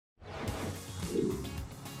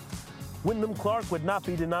Wyndham Clark would not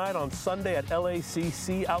be denied on Sunday at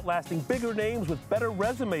LACC, outlasting bigger names with better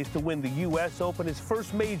resumes to win the U.S. Open, his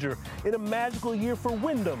first major in a magical year for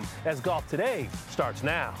Wyndham, as Golf Today starts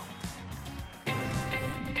now.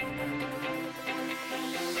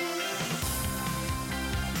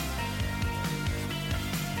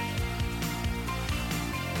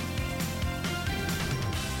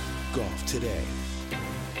 Golf Today.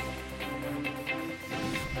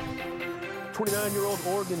 29-year-old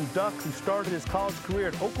Oregon Duck who started his college career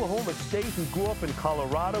at Oklahoma State, who grew up in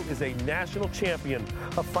Colorado, is a national champion.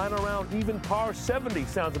 A final round even par 70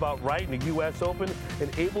 sounds about right in the U.S. Open,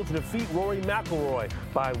 and able to defeat Rory McIlroy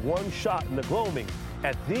by one shot in the gloaming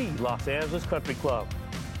at the Los Angeles Country Club.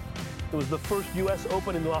 It was the first U.S.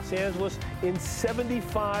 Open in Los Angeles in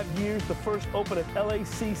 75 years, the first Open at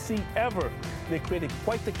LACC ever. And it created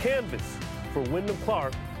quite the canvas for Wyndham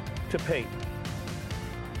Clark to paint.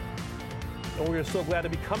 And we are so glad to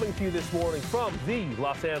be coming to you this morning from the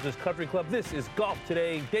Los Angeles Country Club. This is Golf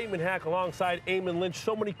Today. Damon Hack alongside Eamon Lynch.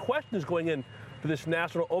 So many questions going in to this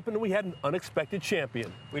National Open, and we had an unexpected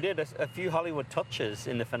champion. We did a few Hollywood touches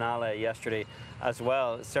in the finale yesterday as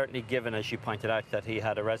well, certainly given, as you pointed out, that he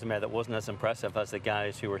had a resume that wasn't as impressive as the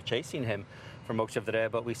guys who were chasing him for most of the day,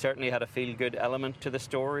 but we certainly had a feel-good element to the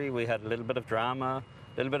story. We had a little bit of drama,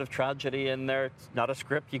 a little bit of tragedy in there. It's not a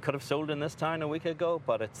script you could have sold in this town a week ago,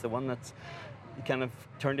 but it's the one that's kind of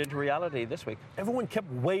turned into reality this week. Everyone kept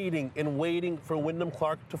waiting and waiting for Wyndham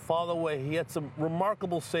Clark to fall away. He had some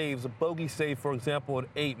remarkable saves, a bogey save, for example, at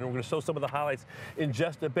 8, and we're going to show some of the highlights in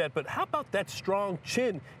just a bit. But how about that strong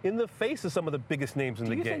chin in the face of some of the biggest names in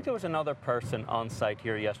the game? Do you think there was another person on site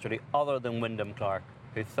here yesterday other than Wyndham Clark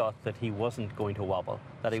who thought that he wasn't going to wobble,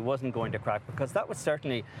 that he wasn't going to crack? Because that was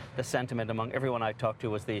certainly the sentiment among everyone I talked to,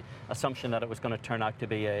 was the assumption that it was going to turn out to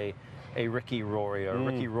be a Ricky Rory or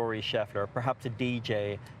Ricky Rory Scheffler, perhaps a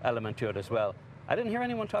DJ element to it as well. I didn't hear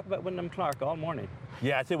anyone talk about Wyndham Clark all morning.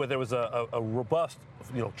 Yeah, I think there was a robust,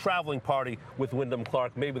 traveling party with Wyndham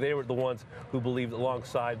Clark. Maybe they were the ones who believed,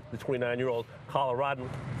 alongside the 29-year-old Coloradan,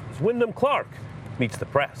 as Wyndham Clark meets the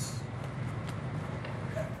press.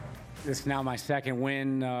 This is now my second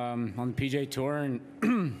win on the PGA Tour,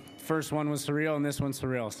 and first one was surreal, and this one's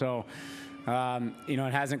surreal. So,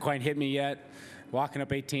 it hasn't quite hit me yet. Walking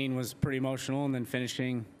up 18 was pretty emotional, and then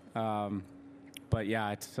finishing. But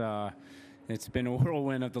yeah, it's been a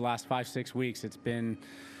whirlwind of the last 5-6 weeks. It's been,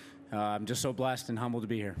 I'm just so blessed and humbled to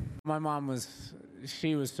be here. My mom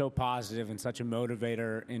she was so positive and such a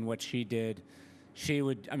motivator in what she did.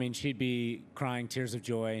 She'd be crying tears of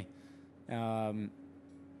joy.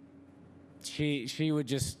 She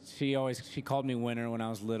called me Winner when I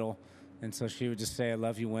was little, and so she would just say, "I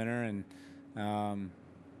love you, Winner." And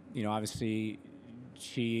obviously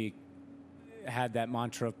she had that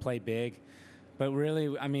mantra of play big, but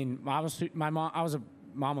really, I was a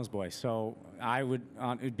mama's boy, so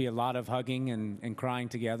it'd be a lot of hugging and crying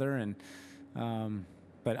together, and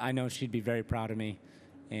but I know she'd be very proud of me,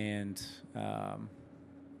 and I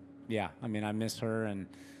miss her, and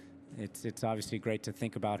it's obviously great to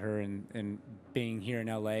think about her, and being here in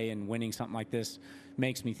LA and winning something like this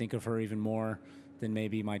makes me think of her even more than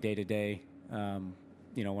maybe my day-to-day, when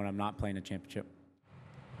I'm not playing a championship.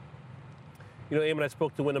 Eamon, I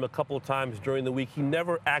spoke to Wyndham a couple of times during the week. He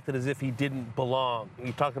never acted as if he didn't belong.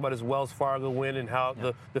 He talked about his Wells Fargo win and how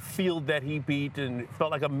the field that he beat, and it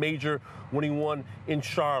felt like a major when he won in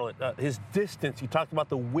Charlotte. His distance, he talked about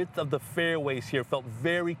the width of the fairways here, felt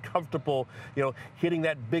very comfortable, hitting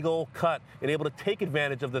that big old cut and able to take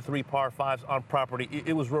advantage of the 3 par 5s on property.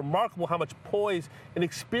 It was remarkable how much poise and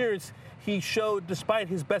experience he showed, despite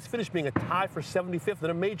his best finish being a tie for 75th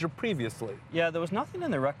in a major previously. Yeah, there was nothing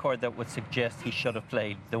in the record that would suggest he should have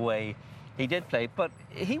played the way he did play, but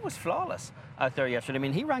he was flawless out there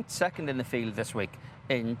yesterday. He ranked second in the field this week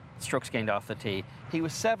in strokes gained off the tee. He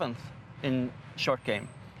was 7th in short game.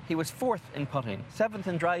 He was 4th in putting, 7th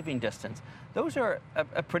in driving distance. Those are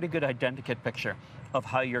a pretty good identikit picture of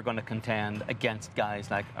how you're going to contend against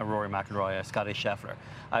guys like a Rory McIlroy, a Scotty Scheffler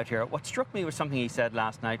out here. What struck me was something he said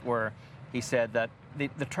last night, where he said that the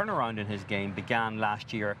turnaround in his game began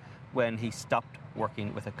last year when he stopped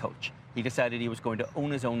working with a coach. He decided he was going to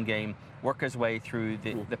own his own game, work his way through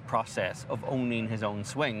the process of owning his own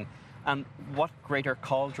swing. And what greater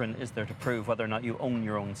cauldron is there to prove whether or not you own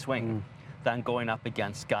your own swing than going up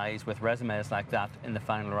against guys with resumes like that in the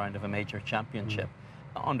final round of a major championship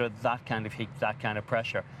under that kind of heat, that kind of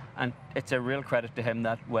pressure. And it's a real credit to him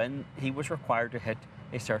that when he was required to hit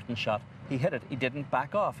a certain shot, he hit it. He didn't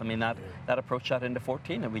back off. That approach shot into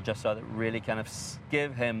 14, and we just saw that really kind of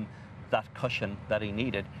give him that cushion that he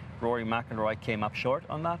needed. Rory McIlroy came up short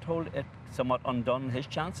on that hole. It somewhat undone his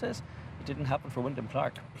chances. It didn't happen for Wyndham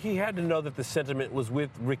Clark. He had to know that the sentiment was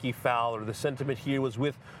with Ricky Fowler. The sentiment here was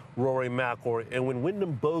with Rory McIlroy. And when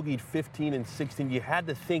Wyndham bogeyed 15 and 16, you had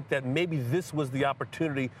to think that maybe this was the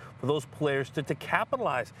opportunity for those players to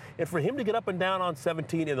capitalize. And for him to get up and down on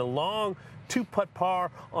 17 and a long two-putt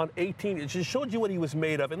par on 18, it just showed you what he was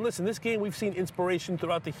made of. And listen, this game, we've seen inspiration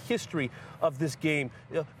throughout the history of this game.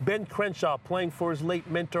 Ben Crenshaw playing for his late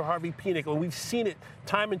mentor, Harvey Penick, and we've seen it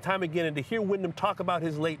time and time again. And to hear Wyndham talk about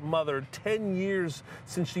his late mother, 10 years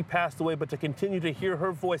since she passed away, but to continue to hear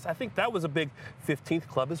her voice, I think that was a big 15th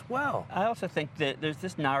club as well. I also think that there's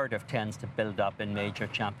this narrative tends to build up in major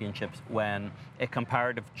championships when a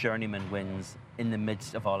comparative journeyman wins in the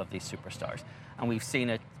midst of all of these superstars. And we've seen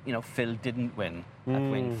it, Phil didn't win at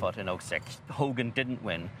Winged Foot in 06. Hogan didn't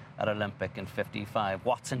win at Olympic in 55.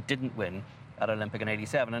 Watson didn't win at Olympic in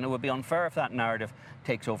 87. And it would be unfair if that narrative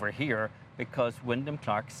takes over here, because Wyndham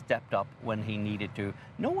Clark stepped up when he needed to.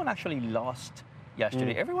 No one actually lost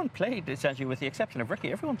yesterday. Everyone played, essentially, with the exception of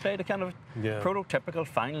Ricky. Everyone played a kind of prototypical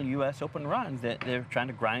final US Open round. They're trying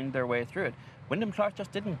to grind their way through it. Wyndham Clark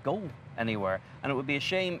just didn't go anywhere. And it would be a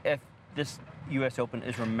shame if this US Open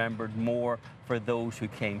is remembered more for those who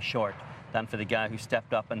came short than for the guy who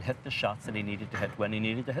stepped up and hit the shots that he needed to hit when he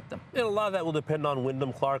needed to hit them. And a lot of that will depend on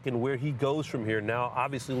Wyndham Clark and where he goes from here. Now,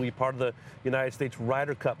 obviously, will be part of the United States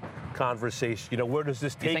Ryder Cup conversation. Where does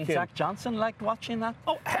this take him? You think Zach Johnson liked watching that?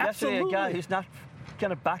 Oh, absolutely. Yesterday, a guy who's not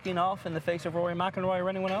kind of backing off in the face of Rory McIlroy or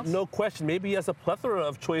anyone else? No question. Maybe he has a plethora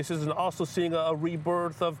of choices, and also seeing a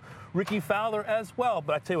rebirth of Ricky Fowler as well.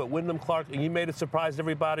 But I tell you what, Wyndham Clark, and he made it surprise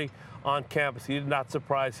everybody on campus. He did not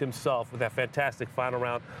surprise himself with that fantastic final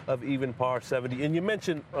round of even par 70. And you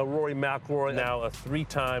mentioned Rory McIlroy, now a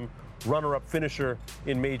three-time runner-up finisher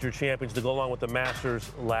in major champions to go along with the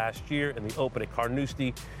Masters last year and the Open at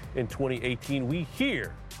Carnoustie in 2018. We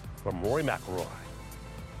hear from Rory McIlroy.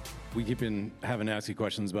 We keep having to ask you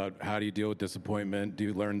questions about how do you deal with disappointment? Do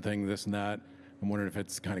you learn things, this and that? I'm wondering if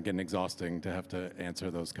it's kind of getting exhausting to have to answer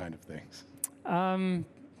those kind of things.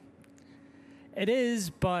 It is,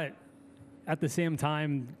 but at the same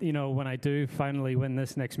time, when I do finally win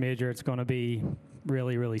this next major, it's going to be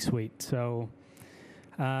really, really sweet. So,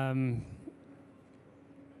 I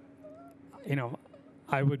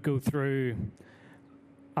would go through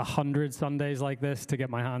 100 Sundays like this to get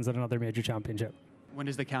my hands on another major championship. When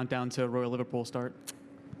does the countdown to Royal Liverpool start?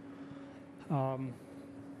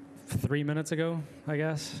 3 minutes ago, I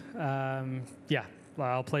guess. Yeah,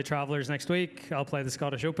 I'll play Travellers next week. I'll play the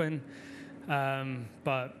Scottish Open.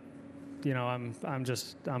 But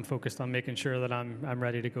I'm focused on making sure that I'm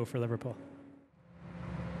ready to go for Liverpool.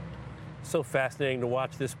 So fascinating to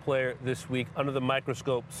watch this player this week under the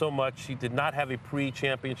microscope so much. He did not have a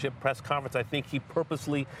pre-championship press conference. I think he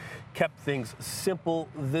purposely kept things simple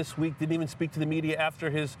this week. Didn't even speak to the media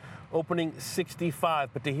after his opening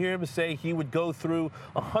 65. But to hear him say he would go through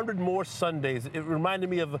 100 more Sundays, it reminded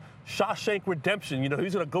me of Shawshank Redemption. He's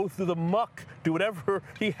going to go through the muck, do whatever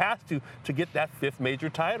he has to get that fifth major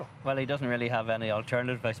title. Well, he doesn't really have any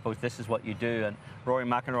alternative. I suppose this is what you do. And Rory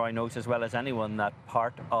McIlroy knows as well as anyone that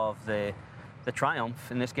part of the triumph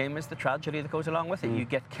in this game is the tragedy that goes along with it. You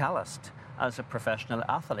get calloused as a professional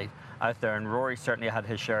athlete out there, and Rory certainly had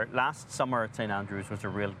his share. Last summer at St Andrews was a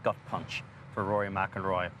real gut punch for Rory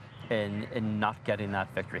McIlroy in not getting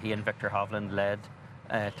that victory. He and Victor Hovland led,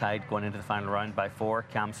 tied going into the final round by 4.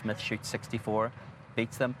 Cam Smith shoots 64,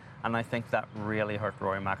 beats them, and I think that really hurt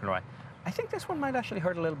Rory McIlroy. I think this one might actually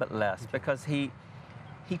hurt a little bit less, because he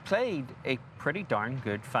played a pretty darn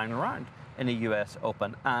good final round in the US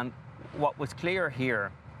Open, and what was clear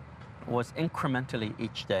here was incrementally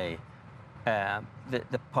each day,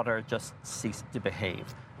 the putter just ceased to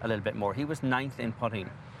behave a little bit more. He was 9th in putting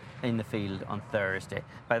in the field on Thursday.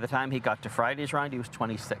 By the time he got to Friday's round, he was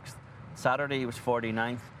 26th. Saturday, he was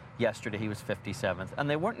 49th. Yesterday, he was 57th. And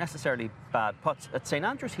they weren't necessarily bad putts. At St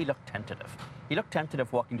Andrews, he looked tentative. He looked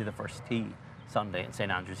tentative walking to the first tee Sunday in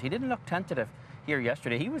St Andrews. He didn't look tentative here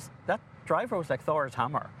yesterday. That driver was like Thor's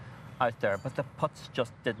hammer out there, but the putts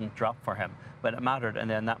just didn't drop for him when it mattered. And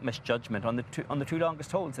then that misjudgment on the two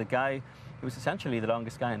longest holes, the guy who was essentially the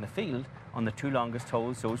longest guy in the field on the 2 longest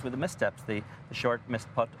holes, those were the missteps, the short missed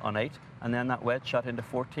putt on 8, and then that wedge shot into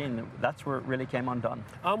 14. That's where it really came undone.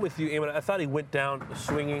 I'm with you, Eamon. I thought he went down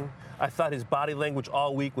swinging. I thought his body language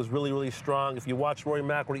all week was really, really strong. If you watch Rory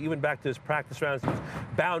McIlroy, even back to his practice rounds, he was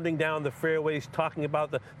bounding down the fairways, talking about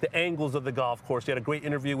the angles of the golf course. He had a great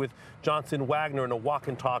interview with Johnson Wagner in a walk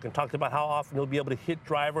and talk, and talked about how often he'll be able to hit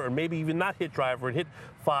driver, or maybe even not hit driver, and hit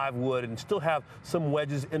 5 wood, and still have some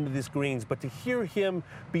wedges into these greens. But to hear him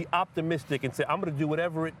be optimistic realistic and say, I'm going to do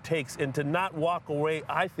whatever it takes. And to not walk away,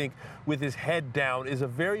 I think, with his head down is a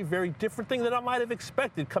very, very different thing than I might have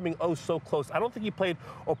expected coming so close. I don't think he played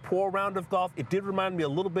a poor round of golf. It did remind me a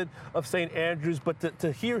little bit of St. Andrews, but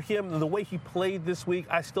to hear him, the way he played this week,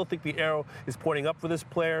 I still think the arrow is pointing up for this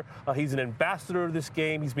player. He's an ambassador of this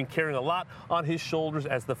game. He's been carrying a lot on his shoulders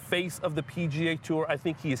as the face of the PGA Tour. I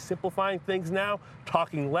think he is simplifying things now,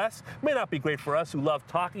 talking less. May not be great for us who love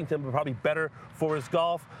talking to him, but probably better for his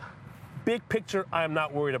golf. Big picture, I am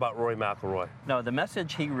not worried about Rory McIlroy. No, the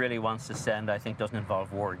message he really wants to send, I think, doesn't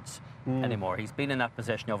involve words anymore. He's been in that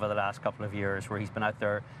position over the last couple of years where he's been out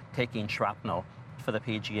there taking shrapnel for the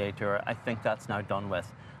PGA Tour. I think that's now done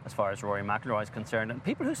with as far as Rory McIlroy is concerned. And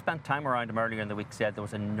people who spent time around him earlier in the week said there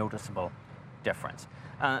was a noticeable difference.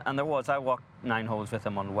 And there was. I walked 9 holes with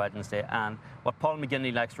him on Wednesday, and what Paul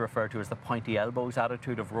McGinley likes to refer to as the pointy elbows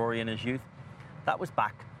attitude of Rory in his youth, that was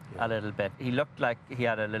back a little bit. He looked like he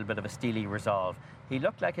had a little bit of a steely resolve. He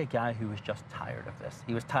looked like a guy who was just tired of this.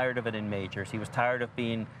 He was tired of it in majors. He was tired of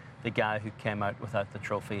being the guy who came out without the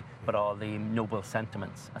trophy, but all the noble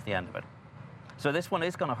sentiments at the end of it. So this one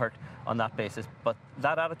is going to hurt on that basis, but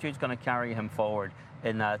that attitude is going to carry him forward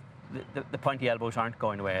in that the pointy elbows aren't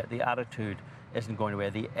going away. The attitude isn't going away.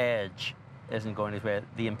 The edge isn't going away.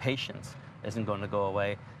 The impatience isn't going to go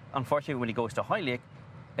away. Unfortunately, when he goes to Hoylake,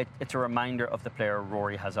 it's a reminder of the player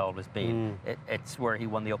Rory has always been. It's where he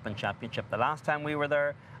won the Open Championship the last time we were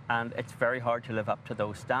there, and it's very hard to live up to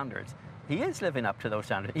those standards. He is living up to those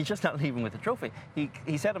standards. He's just not leaving with the trophy.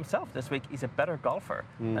 He said himself this week he's a better golfer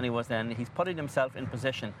than he was then. He's putting himself in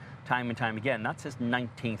position time and time again. That's his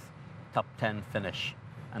 19th top 10 finish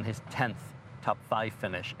and his 10th top 5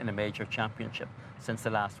 finish in a major championship since the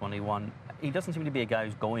last one he won. He doesn't seem to be a guy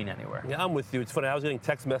who's going anywhere. Yeah, I'm with you. It's funny. I was getting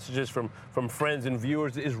text messages from friends and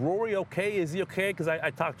viewers. Is Rory okay? Is he okay? Because I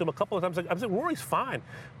talked to him a couple of times. I said, Rory's fine.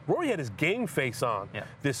 Rory had his game face on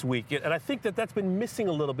this week. And I think that that's been missing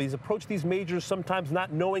a little bit. He's approached these majors sometimes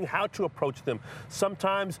not knowing how to approach them.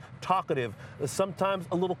 Sometimes talkative. Sometimes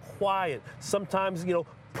a little quiet. Sometimes,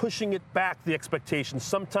 pushing it back, the expectations,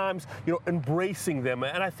 sometimes, embracing them.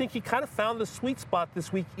 And I think he kind of found the sweet spot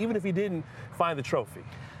this week, even if he didn't find the trophy.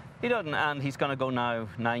 He doesn't, and he's going to go now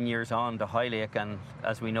 9 years on to Hoylake, and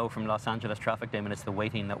as we know from Los Angeles traffic, Damon, it's the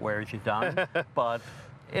waiting that wears you down. But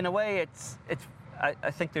in a way,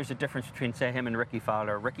 I think there's a difference between, say, him and Ricky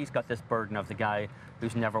Fowler. Ricky's got this burden of the guy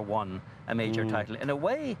who's never won a major title. In a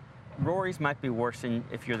way, Rory's might be worse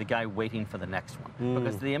if you're the guy waiting for the next one,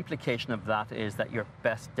 because the implication of that is that your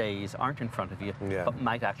best days aren't in front of you, but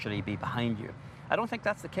might actually be behind you. I don't think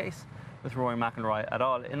that's the case with Rory McIlroy at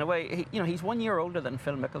all. In a way, he's 1 year older than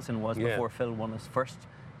Phil Mickelson was before Phil won his first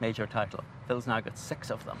major title. Phil's now got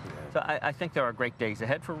 6 of them. So I think there are great days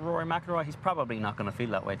ahead for Rory McIlroy. He's probably not going to feel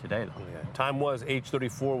that way today, though. Time was age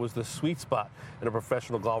 34 was the sweet spot in a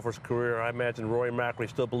professional golfer's career. I imagine Rory McIlroy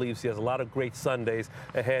still believes he has a lot of great Sundays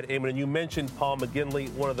ahead. Eamon, and you mentioned Paul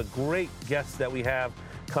McGinley, one of the great guests that we have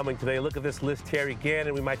coming today. Look at this list. Terry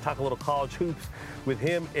Gannon. We might talk a little college hoops with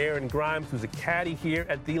him. Aaron Grimes, who's a caddy here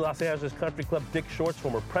at the Los Angeles Country Club. Dick Shortz,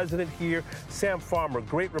 former president here. Sam Farmer,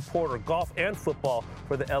 great reporter, golf and football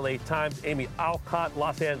for the LA Times. Amy Alcott,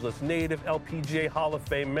 Los Angeles native, LPGA Hall of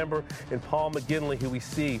Fame member. And Paul McGinley, who we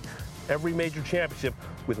see every major championship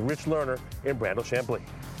with Rich Lerner and Brandel Chambly.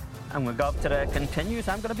 And when golf today continues,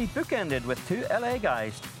 I'm going to be bookended with 2 LA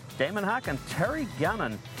guys, Damon Hack and Terry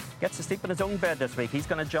Gannon. Gets to sleep in his own bed this week. He's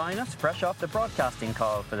going to join us fresh off the broadcasting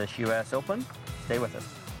call for this US Open. Stay with us.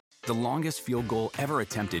 The longest field goal ever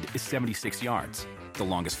attempted is 76 yards. The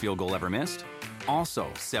longest field goal ever missed? Also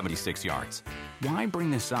 76 yards. Why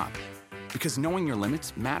bring this up? Because knowing your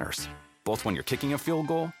limits matters, both when you're kicking a field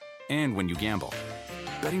goal and when you gamble.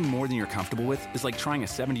 Betting more than you're comfortable with is like trying a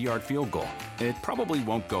 70-yard field goal. It probably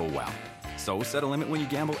won't go well. So set a limit when you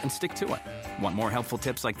gamble and stick to it. Want more helpful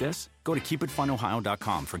tips like this? Go to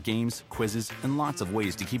keepitfunohio.com for games, quizzes, and lots of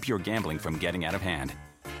ways to keep your gambling from getting out of hand.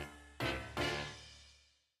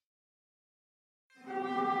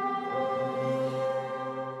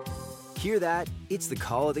 Hear that? It's the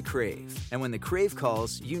call of the Crave. And when the Crave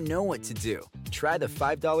calls, you know what to do. Try the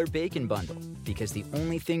 $5 Bacon Bundle, because the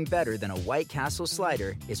only thing better than a White Castle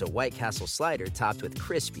slider is a White Castle slider topped with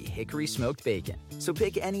crispy hickory smoked bacon. So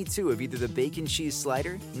pick any 2 of either the Bacon Cheese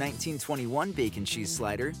Slider, 1921 Bacon Cheese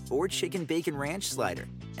Slider, or Chicken Bacon Ranch Slider.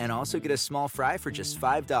 And also get a small fry for just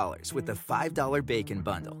 $5 with the $5 Bacon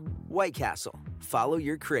Bundle. White Castle. Follow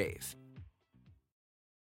your Crave.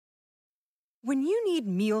 When you need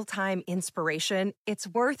mealtime inspiration, it's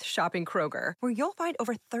worth shopping Kroger, where you'll find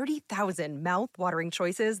over 30,000 mouth-watering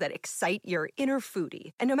choices that excite your inner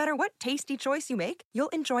foodie. And no matter what tasty choice you make, you'll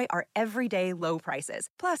enjoy our everyday low prices,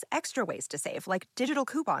 plus extra ways to save, like digital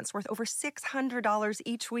coupons worth over $600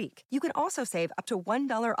 each week. You can also save up to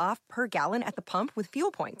 $1 off per gallon at the pump with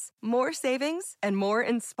fuel points. More savings and more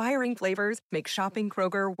inspiring flavors make shopping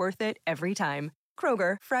Kroger worth it every time.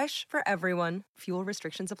 Kroger, fresh for everyone. Fuel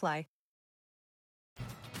restrictions apply.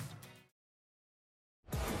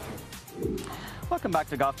 Welcome back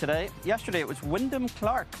to Golf Today. Yesterday it was Wyndham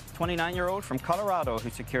Clark, 29-year-old from Colorado, who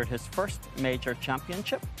secured his first major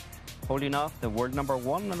championship, holding off the world number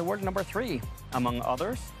 1 and the world number 3. Among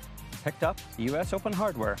others, picked up the US Open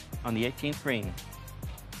hardware on the 18th green.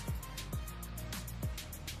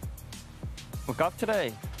 Well, Golf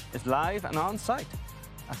Today is live and on site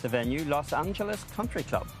at the venue Los Angeles Country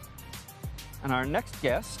Club. And our next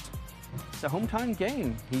guest, it's a hometown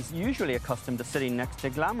game. He's usually accustomed to sitting next to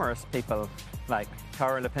glamorous people like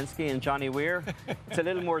Tara Lipinski and Johnny Weir. It's a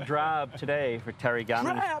little more drab today for Terry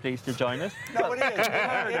Gannon. Drab? Pleased to join us. No, it is.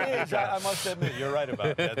 It is. I must admit, you're right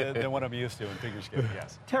about that. Than what I'm used to in figure skating,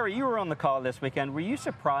 yes. Terry, you were on the call this weekend. Were you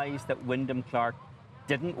surprised that Wyndham Clark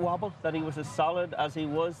didn't wobble, that he was as solid as he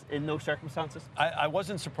was in those circumstances? I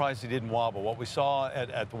wasn't surprised he didn't wobble. What we saw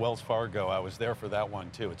at the Wells Fargo, I was there for that one,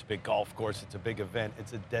 too. It's a big golf course. It's a big event.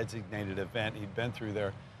 It's a designated event. He'd been through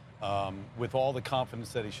there with all the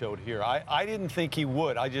confidence that he showed here. I didn't think he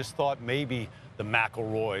would. I just thought maybe the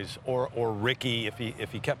McIlroys or Ricky, if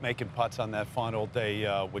he kept making putts on that final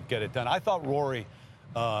day, would get it done. I thought Rory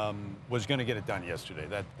was going to get it done yesterday.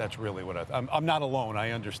 That's really what I'm not alone.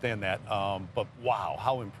 I understand that. But wow,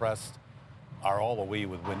 how impressed are all of we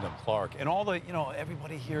with Wyndham Clark and all the,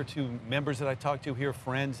 everybody here too, members that I talked to here,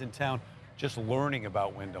 friends in town, just learning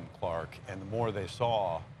about Wyndham Clark. And the more they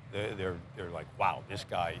saw, they're like, wow, this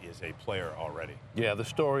guy is a player already. Yeah, the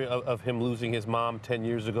story of him losing his mom 10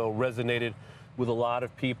 years ago resonated with a lot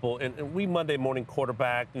of people. And we Monday morning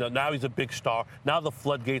quarterback, now he's a big star. Now the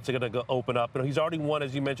floodgates are going to open up. He's already won,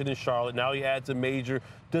 as you mentioned, in Charlotte. Now he adds a major.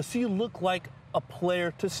 Does he look like a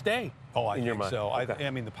player to stay? Oh, I in your think mind? so. Okay. I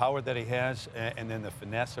mean, the power that he has, and then the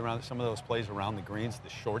finesse around some of those plays around the greens, the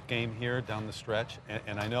short game here down the stretch.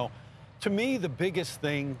 And I know, to me, the biggest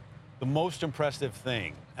thing, the most impressive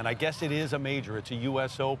thing, and I guess it is a major, it's a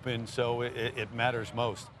U.S. Open, so it matters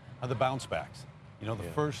most, are the bounce backs. The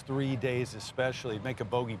first 3 days especially, make a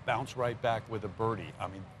bogey, bounce right back with a birdie. I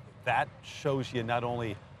mean, that shows you not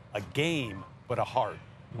only a game, but a heart.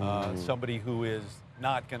 Somebody who is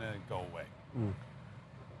not going to go away.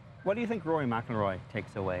 What do you think Rory McIlroy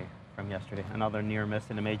takes away from yesterday? Another near miss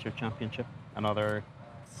in a major championship? Another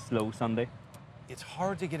slow Sunday? It's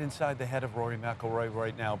hard to get inside the head of Rory McIlroy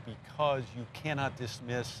right now because you cannot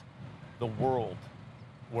dismiss the world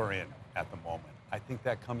we're in at the moment. I think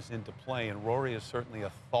that comes into play, and Rory is certainly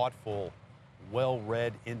a thoughtful,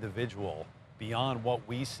 well-read individual beyond what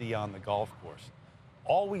we see on the golf course.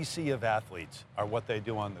 All we see of athletes are what they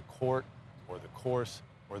do on the court or the course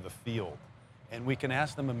or the field. And we can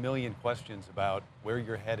ask them a million questions about where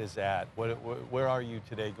your head is at, where are you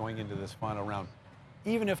today going into this final round.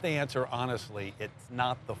 Even if they answer honestly, it's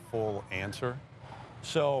not the full answer.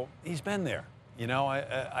 So he's been there.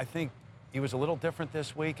 I think he was a little different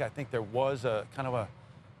this week. I think there was a kind of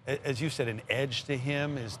as you said, an edge to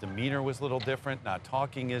him. His demeanor was a little different, not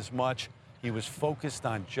talking as much. He was focused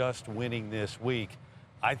on just winning this week.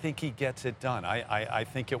 I think he gets it done. I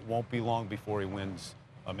think it won't be long before he wins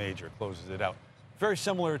a major, closes it out. Very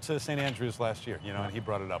similar to St. Andrews last year, and he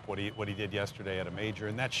brought it up, what he did yesterday at a major,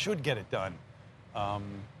 and that should get it done.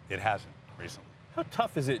 It hasn't recently. How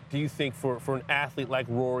tough is it, do you think, for an athlete like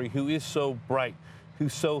Rory, who is so bright,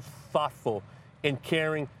 who's so thoughtful and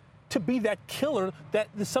caring, to be that killer that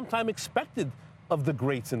is sometimes expected of the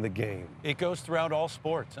greats in the game? It goes throughout all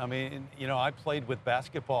sports. I mean, I played with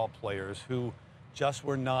basketball players who just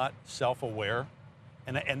were not self-aware,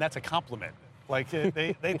 and that's a compliment. Like,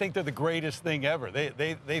 they think they're the greatest thing ever.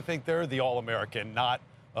 They think they're the All-American, not,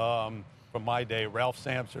 from my day, Ralph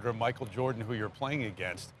Sampson or Michael Jordan, who you're playing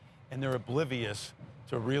against, and they're oblivious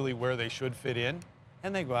to really where they should fit in.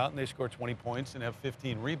 And they go out and they score 20 points and have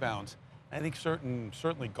 15 rebounds. I think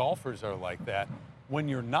certainly golfers are like that. When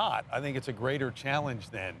you're not, I think it's a greater challenge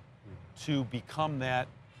then to become that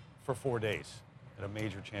for 4 days at a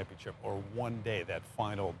major championship, or one day, that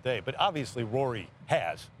final day. But obviously Rory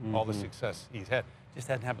has all the success he's had. Just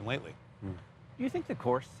hadn't happened lately. Do you think the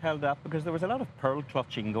course held up? Because there was a lot of pearl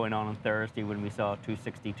clutching going on Thursday when we saw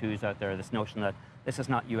 262s out there, this notion that this is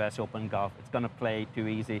not US Open golf, it's going to play too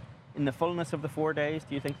easy. in the fullness of the 4 days,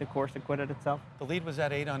 do you think the course acquitted itself? The lead was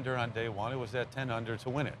at 8 under on day one. It was at 10 under to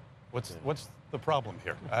win it. What's the problem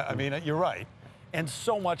here? I mean, you're right. And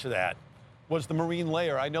so much of that was the marine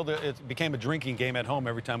layer. I know that it became a drinking game at home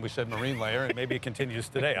every time we said marine layer, and maybe it continues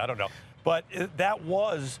today. I don't know. But that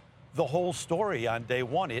was the whole story on day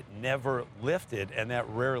one. It never lifted, and that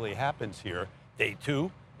rarely happens here. Day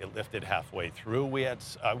two, it lifted halfway through.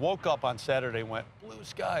 I woke up on Saturday and went, blue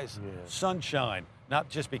skies, sunshine. Not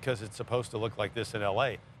just because it's supposed to look like this in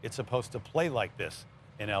LA. It's supposed to play like this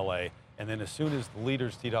in LA. And then as soon as the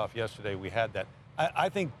leaders teed off yesterday, we had that. I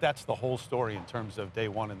think that's the whole story in terms of day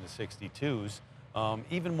one in the 62s,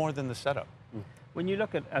 even more than the setup. When you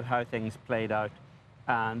look at how things played out,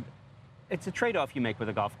 and it's a trade-off you make with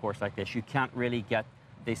a golf course like this. You can't really get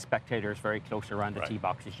the spectators very close around the tee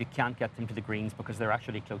boxes. You can't get them to the greens because they're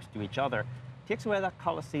actually close to each other. It takes away that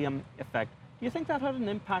Coliseum effect. Do you think that had an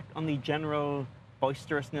impact on the general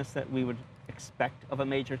boisterousness that we would expect of a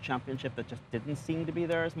major championship that just didn't seem to be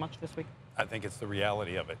there as much this week? I think it's the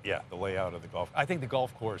reality of it, the layout of the golf. I think the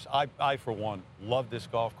golf course, I for one, love this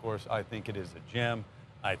golf course. I think it is a gem.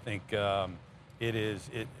 I think it is,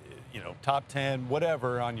 top 10,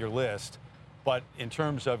 whatever on your list. But in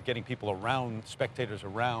terms of getting people around, spectators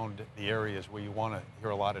around the areas where you want to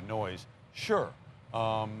hear a lot of noise, sure.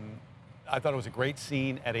 I thought it was a great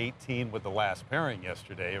scene at 18 with the last pairing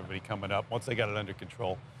yesterday, everybody coming up. Once they got it under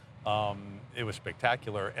control, it was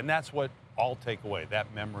spectacular. And that's what I'll take away,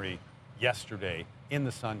 that memory yesterday in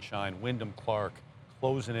the sunshine. Wyndham Clark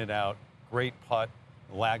closing it out, great putt,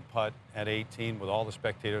 lag putt at 18 with all the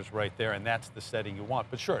spectators right there, and that's the setting you want.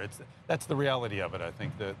 But sure, that's the reality of it, I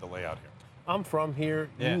think, the layout here. I'm from here,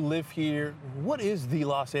 you live here. What is the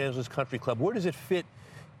Los Angeles Country Club? Where does it fit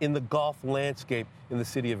in the golf landscape in the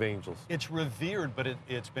City of Angels? It's revered, but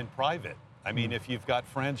it's been private. I mean, if you've got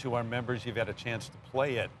friends who are members, you've had a chance to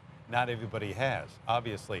play it. Not everybody has,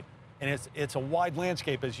 obviously. And it's a wide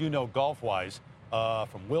landscape, as you know, golf-wise,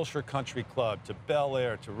 from Wilshire Country Club to Bel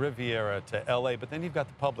Air to Riviera to LA. But then you've got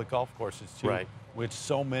the public golf courses, too, which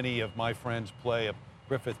so many of my friends play at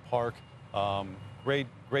Griffith Park.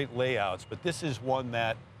 Great layouts. But this is one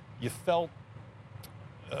that you felt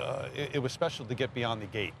it was special to get beyond the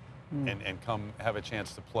gate and come have a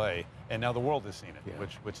chance to play. And now the world has seen it,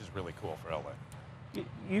 which is really cool for LA.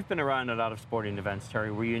 You've been around a lot of sporting events,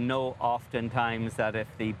 Terry, where you know oftentimes that if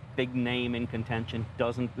the big name in contention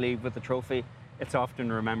doesn't leave with the trophy, it's often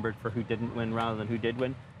remembered for who didn't win rather than who did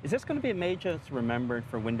win. Is this going to be a major that's remembered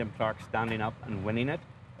for Wyndham Clark standing up and winning it?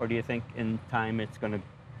 Or do you think in time it's going to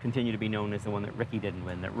continue to be known as the one that Ricky didn't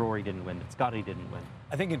win, that Rory didn't win, that Scotty didn't win?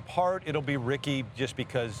 I think in part it'll be Ricky just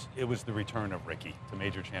because it was the return of Ricky to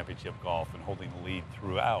major championship golf and holding the lead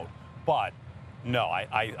throughout. But no,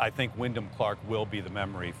 I think Wyndham Clark will be the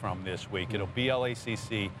memory from this week. It'll be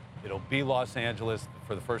LACC, it'll be Los Angeles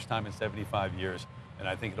for the first time in 75 years, and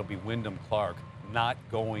I think it'll be Wyndham Clark not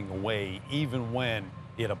going away, even when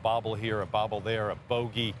he had a bobble here, a bobble there, a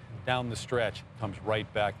bogey down the stretch, comes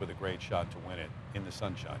right back with a great shot to win it in the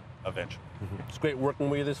sunshine eventually. It's great working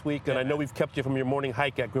with you this week, and I know we've kept you from your morning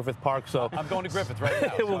hike at Griffith Park, so I'm going to Griffith right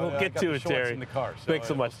now. We'll get to it, Terry. In the car, Thanks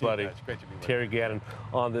so much, buddy. It's great to be with Terry Gannon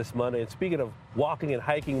on this Monday. And speaking of walking and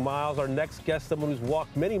hiking miles, our next guest, someone who's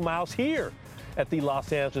walked many miles here at the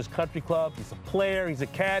Los Angeles Country Club. He's a player, he's a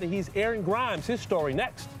caddy, he's Aaron Grimes. His story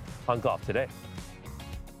next on Golf Today.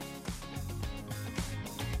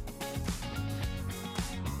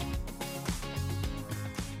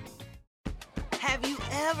 Have you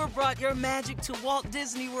ever brought your magic to Walt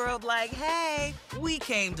Disney World like, hey, we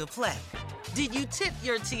came to play? Did you tip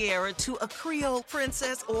your tiara to a Creole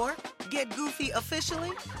princess or get goofy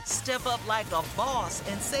officially? Step up like a boss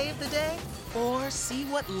and save the day? Or see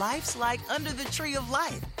what life's like under the tree of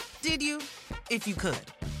life? Did you? If you could.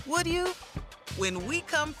 Would you? When we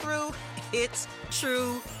come through, it's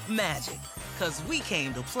true magic. 'Cause we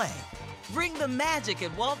came to play. Bring the magic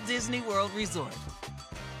at Walt Disney World Resort.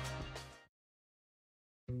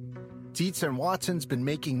 Dietz & Watson's been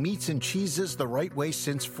making meats and cheeses the right way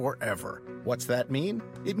since forever. What's that mean?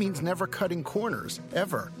 It means never cutting corners,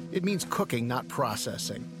 ever. It means cooking, not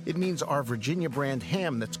processing. It means our Virginia brand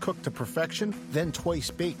ham that's cooked to perfection, then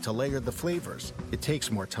twice baked to layer the flavors. It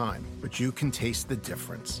takes more time, but you can taste the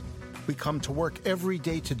difference. We come to work every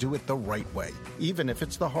day to do it the right way, even if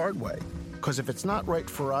it's the hard way. Because if it's not right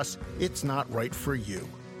for us, it's not right for you.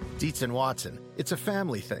 Dietz & Watson, it's a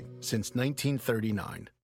family thing since 1939.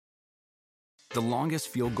 The longest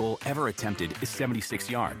field goal ever attempted is 76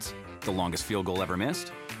 yards. The longest field goal ever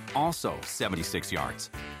missed? Also 76 yards.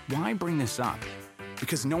 Why bring this up?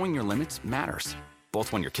 Because knowing your limits matters,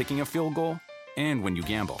 both when you're kicking a field goal and when you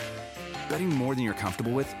gamble. Betting more than you're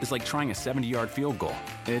comfortable with is like trying a 70-yard field goal.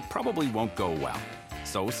 It probably won't go well.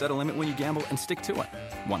 So set a limit when you gamble and stick to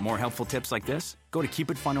it. Want more helpful tips like this? Go to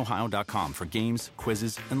keepitfunohio.com for games,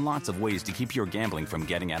 quizzes, and lots of ways to keep your gambling from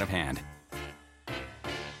getting out of hand.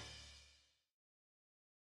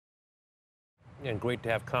 And great to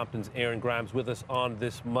have Compton's Aaron Grimes with us on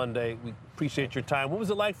this Monday. We appreciate your time. What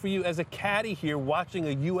was it like for you as a caddy here watching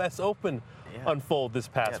a U.S. Open unfold this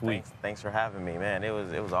past week? Thanks for having me, man. It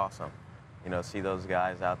was awesome. You know, see those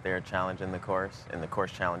guys out there challenging the course and the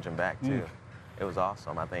course challenging back, too. It was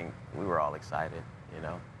awesome. I think we were all excited, you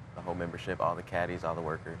know, the whole membership, all the caddies, all the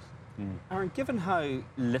workers. Aaron, given how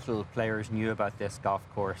little players knew about this golf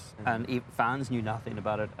course and even fans knew nothing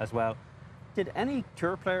about it as well, did any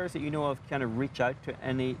tour players that you know of kind of reach out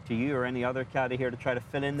to you or any other caddy here to try to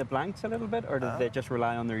fill in the blanks a little bit, or did they just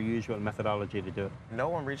rely on their usual methodology to do it? No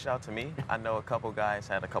one reached out to me. I know a couple guys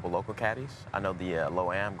had a couple local caddies. I know the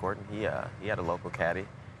Lo-Am, Gordon, he had a local caddy,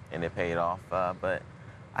 and it paid off. But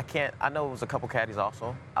I know it was a couple caddies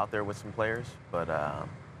also out there with some players, but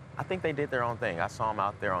I think they did their own thing. I saw them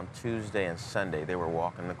out there on Tuesday and Sunday. They were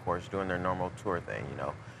walking the course, doing their normal tour thing, you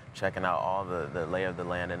know, checking out all the lay of the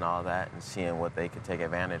land and all that and seeing what they could take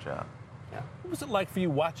advantage of. Yeah. What was it like for you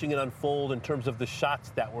watching it unfold in terms of the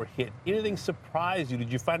shots that were hit? Anything surprise you?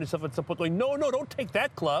 Did you find yourself at some point going, no, don't take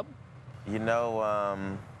that club? You know,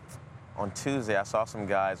 on Tuesday, I saw some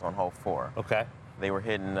guys on hole 4. Okay. They were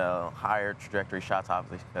hitting higher trajectory shots,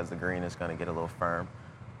 obviously, because the green is going to get a little firm.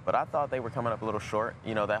 But I thought they were coming up a little short.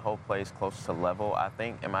 You know, that whole play is close to level, I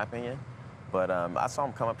think, in my opinion. But I saw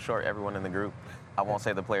them come up short, everyone in the group. I won't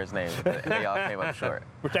say the players' names, but they all came up short.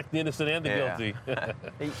 Protect the innocent and the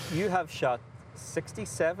guilty. You have shot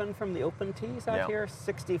 67 from the open tees out here,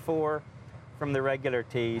 64 from the regular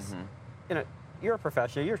tees. You know, you're a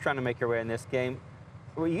professional. You're trying to make your way in this game.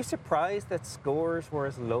 Were you surprised that scores were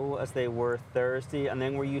as low as they were Thursday? And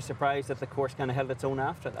then were you surprised that the course kind of held its own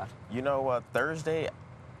after that? You know, Thursday,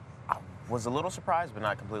 I was a little surprised, but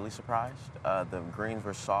not completely surprised. The greens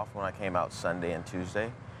were soft when I came out Sunday and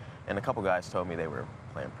Tuesday. And a couple guys told me they were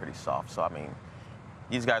playing pretty soft. So, I mean,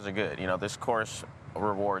 these guys are good. You know, this course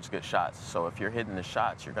rewards good shots. So if you're hitting the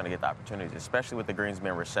shots, you're going to get the opportunities, especially with the greens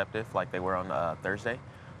being receptive like they were on Thursday.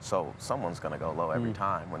 So someone's going to go low every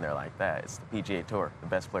time when they're like that. It's the PGA Tour, the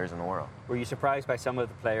best players in the world. Were you surprised by some of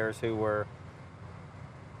the players who were,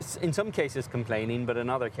 in some cases, complaining, but in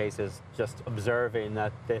other cases just observing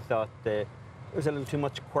that they thought that there was a little too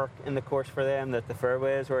much quirk in the course for them, that the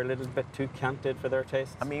fairways were a little bit too canted for their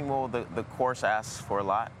tastes? I mean, well, the course asks for a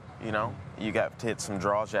lot, you know. You got to hit some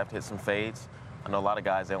draws, you have to hit some fades. I know a lot of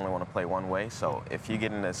guys, they only want to play one way, so if you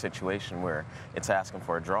get in a situation where it's asking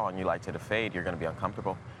for a draw and you like to hit a fade, you're going to be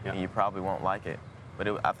uncomfortable, and you probably won't like it.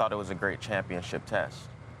 But I thought it was a great championship test.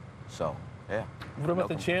 So, yeah. What about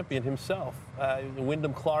the champion himself?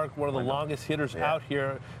 Wyndham Clark, one of the longest hitters out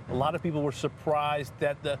here. A lot of people were surprised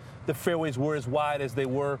that the fairways were as wide as they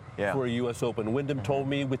were for a U.S. Open. Wyndham told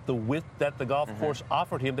me with the width that the golf course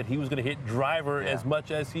offered him that he was going to hit driver as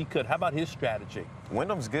much as he could. How about his strategy?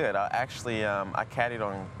 Wyndham's good. I caddied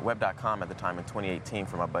on web.com at the time in 2018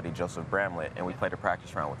 for my buddy Joseph Bramlett, and we played a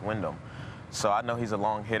practice round with Wyndham. So I know he's a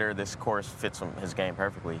long hitter. This course fits his game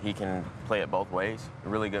perfectly. He can play it both ways. A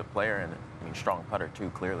really good player, and I mean, strong putter too,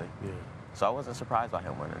 clearly. Yeah. So I wasn't surprised by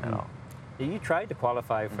him winning at all. You tried to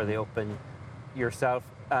qualify for the Open yourself,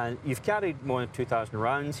 and you've caddied more than 2,000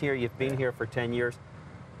 rounds here. You've been here for 10 years.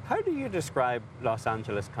 How do you describe Los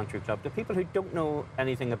Angeles Country Club? To people who don't know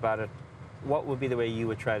anything about it, what would be the way you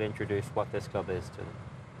would try to introduce what this club is to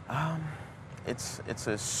them? It's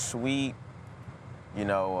a sweet, you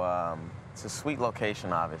know, it's a sweet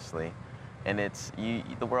location, obviously, and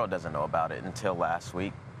the world doesn't know about it until last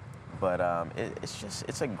week. But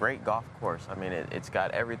it's a great golf course. I mean, it's got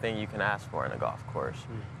everything you can ask for in a golf course.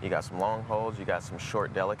 You got some long holes, you got some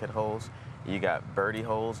short, delicate holes, you got birdie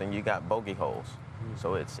holes, and you got bogey holes.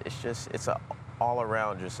 So it's a all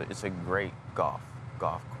around it's a great golf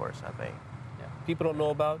course, I think. People don't know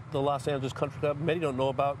about the Los Angeles Country Club. Many don't know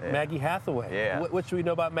about Maggie Hathaway. Yeah. What should we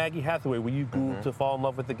know about Maggie Hathaway when you grew to fall in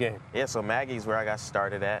love with the game? Yeah, so Maggie's where I got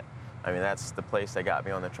started at. I mean, that's the place that got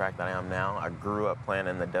me on the track that I am now. I grew up playing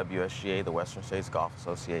in the WSGA, the Western States Golf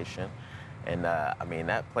Association. And, I mean,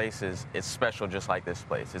 that place it's special just like this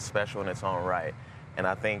place. It's special in its own right. And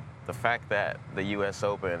I think the fact that the U.S.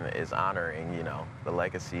 Open is honoring, you know, the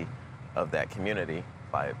legacy of that community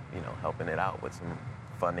by, you know, helping it out with some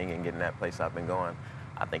funding and getting that place up and going,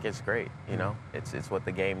 I think it's great, you know. It's what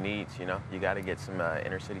the game needs, you know. You got to get some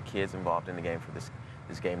inner city kids involved in the game for this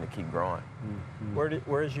game to keep growing. Where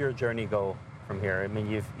does your journey go from here? I mean,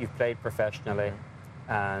 you've played professionally,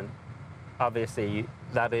 and obviously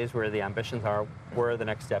that is where the ambitions are. Where are the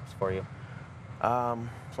next steps for you?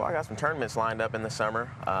 So I got some tournaments lined up in the summer,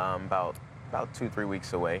 about 2-3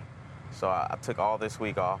 weeks away. So I took all this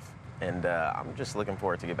week off, and I'm just looking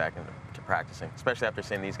forward to get back into practicing, especially after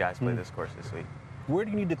seeing these guys play this course this week. Where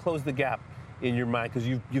do you need to close the gap in your mind? Because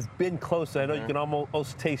you've been close. I know you can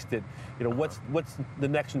almost taste it. You know, what's the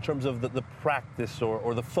next in terms of the practice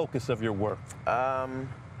or the focus of your work?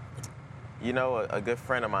 You know, a good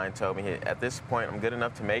friend of mine told me, at this point, I'm good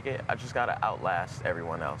enough to make it. I just got to outlast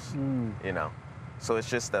everyone else, you know. So it's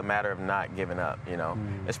just a matter of not giving up, you know,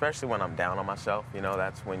 especially when I'm down on myself, you know,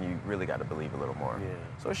 that's when you really got to believe a little more.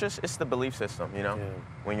 So it's the belief system, you know.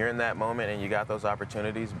 When you're in that moment and you got those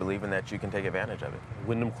opportunities, believing that you can take advantage of it.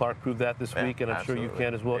 Wyndham Clark proved that this week, and I'm sure you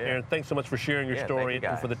can as well. Aaron, thanks so much for sharing your story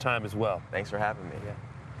and for the time as well. Thanks for having me.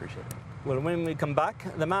 Appreciate it. Well, when we come back,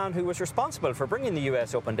 the man who was responsible for bringing the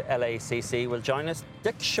US Open to LACC will join us,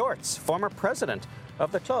 Dick Shortz, former president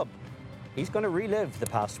of the club. He's going to relive the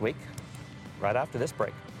past week right after this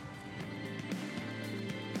break.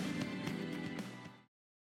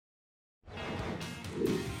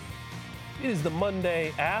 It is the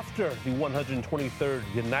Monday after the 123rd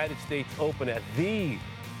United States Open at the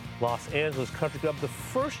Los Angeles Country Club, the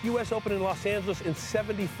first U.S. Open in Los Angeles in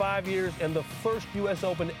 75 years and the first U.S.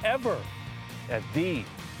 Open ever at the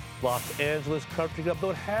Los Angeles Country Club,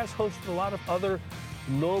 though it has hosted a lot of other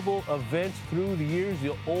notable events through the years.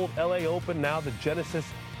 The old L.A. Open, now the Genesis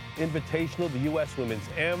Invitational, the U.S. Women's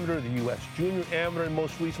Amateur, the U.S. Junior Amateur, and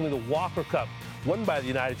most recently the Walker Cup, won by the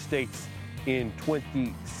United States in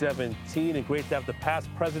 2017. And great to have the past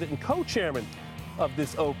president and co-chairman of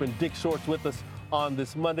this Open, Dick Shortz, with us on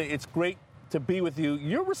this Monday. It's great to be with you.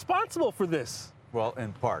 You're responsible for this. Well,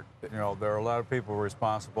 in part. You know, there are a lot of people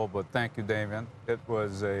responsible, but thank you, Damien. It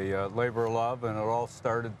was a labor of love, and it all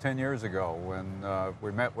started 10 years ago when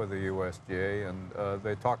we met with the USGA, and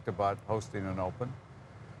they talked about hosting an Open.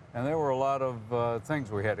 And there were a lot of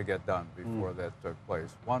things we had to get done before that took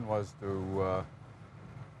place. One was to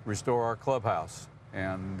restore our clubhouse.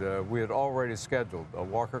 And we had already scheduled a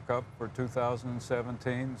Walker Cup for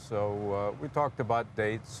 2017, so we talked about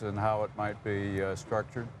dates and how it might be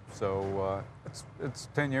structured. So it's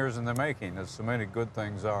 10 years in the making, as so many good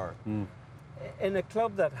things are. In a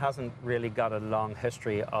club that hasn't really got a long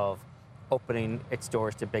history of opening its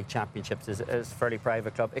doors to big championships, is a fairly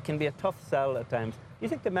private club, it can be a tough sell at times. Do you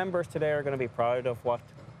think the members today are going to be proud of what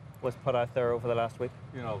was put out there over the last week?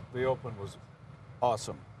 You know, the Open was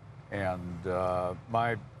awesome. And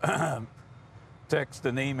my text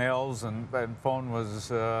and emails and phone was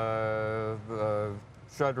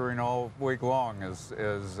shuddering all week long as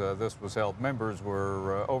this was held. Members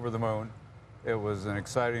were over the moon. It was an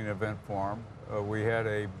exciting event for them. We had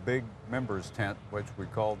a big members tent, which we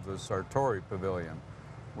called the Sartori Pavilion,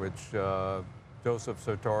 which Joseph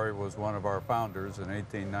Sartori was one of our founders in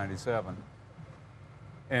 1897.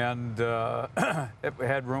 And it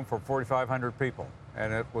had room for 4,500 people.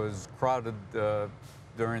 And it was crowded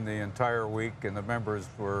during the entire week, and the members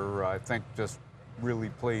were, I think, just really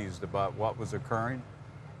pleased about what was occurring.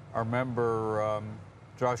 Our member,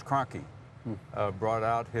 Josh Kroenke, brought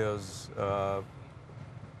out his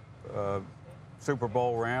Super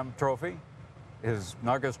Bowl Ram trophy, his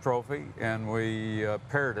Nuggets trophy, and we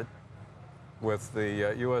paired it with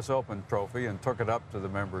the U.S. Open trophy and took it up to the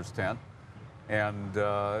members' tent. And, you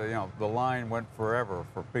know, the line went forever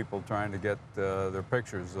for people trying to get their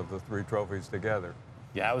pictures of the three trophies together.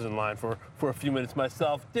 Yeah, I was in line for a few minutes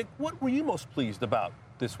myself. Dick, what were you most pleased about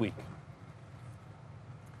this week?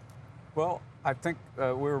 Well, I think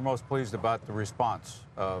we were most pleased about the response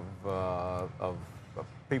of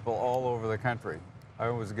people all over the country. I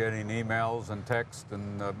was getting emails and texts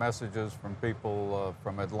and messages from people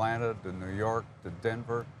from Atlanta to New York to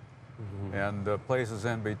Denver, and places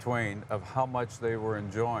in between, of how much they were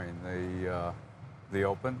enjoying the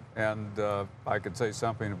Open. And I could say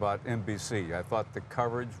something about NBC. I thought the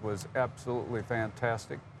coverage was absolutely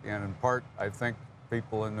fantastic, and in part, I think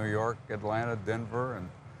people in New York, Atlanta, Denver,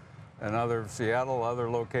 and other Seattle, other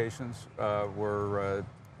locations were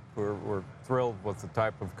thrilled with the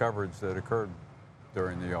type of coverage that occurred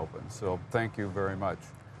during the Open. So thank you very much.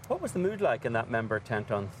 What was the mood like in that member tent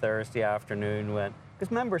on Thursday afternoon when?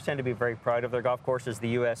 Because members tend to be very proud of their golf courses. The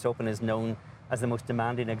U.S. Open is known as the most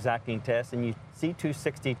demanding, exacting test, and you see two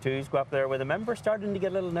 62s go up there. Were the members starting to get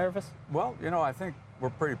a little nervous? Well, you know, I think we're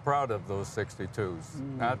pretty proud of those 62s.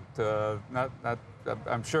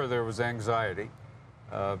 I'm sure there was anxiety.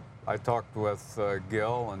 I talked with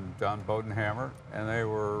Gil and John Bodenhammer, and they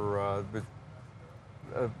were.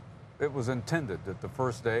 it was intended that the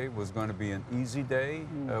first day was going to be an easy day.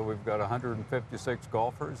 We've got 156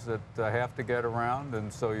 golfers that have to get around,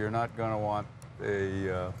 and so you're not going to want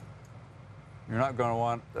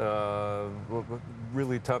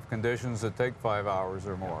really tough conditions that take 5 hours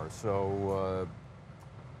or more. So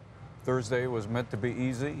Thursday was meant to be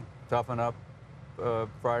easy, toughen up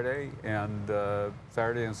Friday, and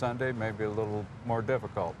Saturday and Sunday maybe a little more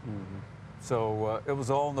difficult. So it was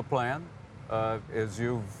all in the plan. As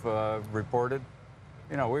you've reported,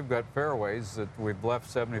 you know, we've got fairways that we've left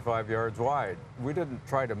 75 yards wide. We didn't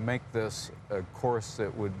try to make this a course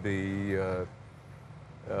that would be a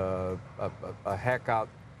heck out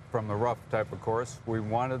from the rough type of course. We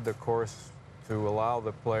wanted the course to allow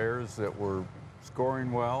the players that were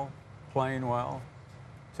scoring well, playing well,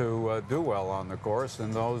 to do well on the course,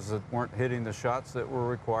 and those that weren't hitting the shots that were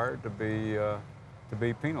required to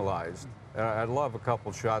be penalized. I love a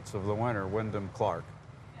couple shots of the winner, Wyndham Clark.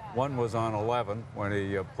 One was on 11 when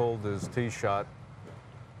he pulled his tee shot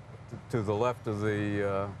to the left of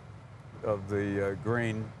the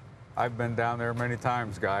green. I've been down there many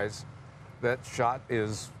times, guys. That shot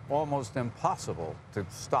is almost impossible to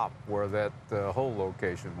stop where that hole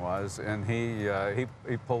location was, and he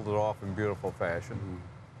pulled it off in beautiful fashion.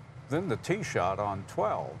 Then the tee shot on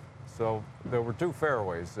 12. So there were two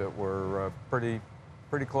fairways that were pretty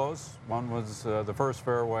close. One was the first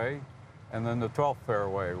fairway, and then the 12th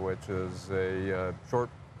fairway, which is a short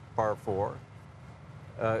par 4.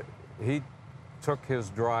 He took his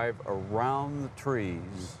drive around the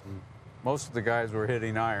trees. Most of the guys were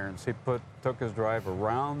hitting irons. He took his drive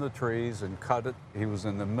around the trees and cut it. He was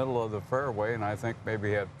in the middle of the fairway, and I think maybe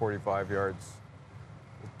he had 45 yards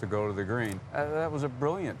to go to the green. That was a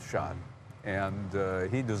brilliant shot,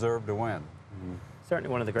 and he deserved to win. Certainly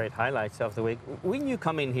one of the great highlights of the week. We knew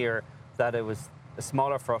coming here that it was a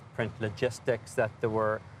smaller footprint logistics, that there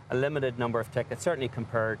were a limited number of tickets, certainly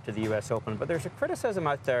compared to the US Open, but there's a criticism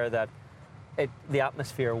out there that the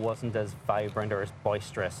atmosphere wasn't as vibrant or as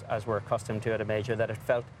boisterous as we're accustomed to at a major, that it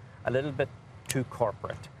felt a little bit too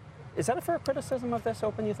corporate. Is that a fair criticism of this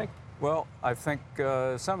Open, you think? Well, I think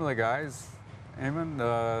some of the guys,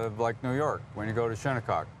 Eamon, like New York, when you go to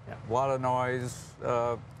Shinnecock, a lot of noise.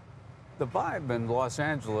 The vibe in Los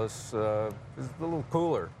Angeles is a little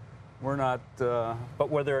cooler. We're not... But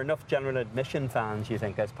were there enough general admission fans, you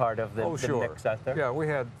think, as part of the mix out there? Yeah, we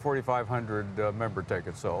had 4,500 member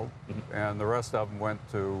tickets sold, and the rest of them went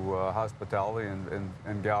to hospitality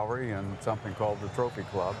and gallery and something called the Trophy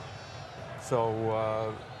Club.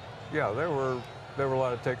 So, yeah, there were a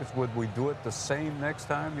lot of tickets. Would we do it the same next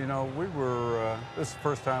time? You know, this is the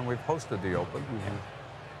first time we've hosted the Open.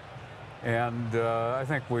 And I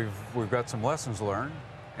think we've got some lessons learned,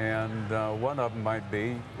 and one of them might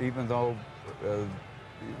be, even though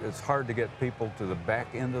it's hard to get people to the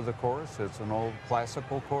back end of the course, it's an old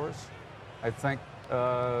classical course, I think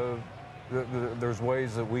there's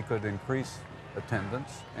ways that we could increase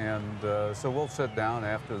attendance, and so we'll sit down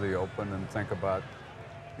after the Open and think about,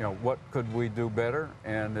 you know, what could we do better,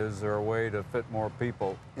 and is there a way to fit more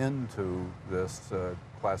people into this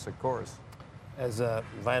classic course? As a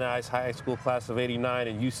Van Nuys High School class of '89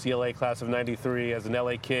 and UCLA class of '93, as an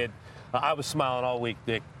LA kid, I was smiling all week,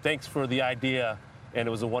 Dick. Thanks for the idea, and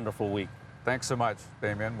it was a wonderful week. Thanks so much,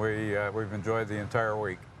 Damien. We've enjoyed the entire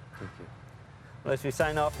week. Thank you. Well, as we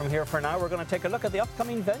sign off from here for now, we're going to take a look at the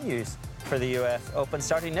upcoming venues for the US Open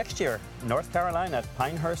starting next year. North Carolina,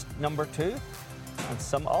 Pinehurst #2, and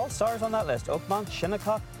some all-stars on that list: Oakmont,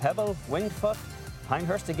 Shinnecock, Pebble, Winged Foot,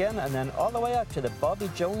 Pinehurst again, and then all the way out to the Bobby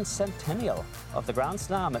Jones Centennial of the Grand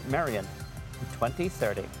Slam at Merion in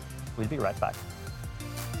 2030. We'll be right back.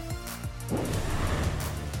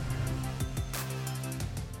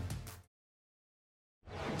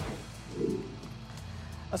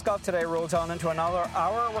 As Golf Today rolls on into another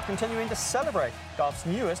hour, we're continuing to celebrate golf's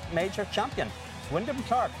newest major champion. Wyndham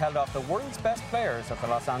Clark held off the world's best players at the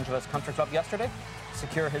Los Angeles Country Club yesterday to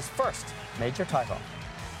secure his first major title.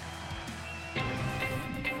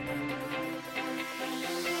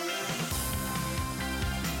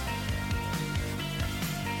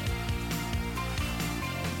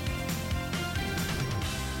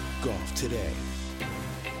 Golf Today.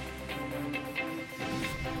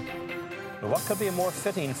 Well, what could be a more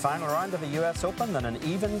fitting final round of the US Open than an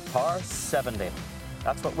even par 70?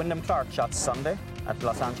 That's what Wyndham Clark shot Sunday at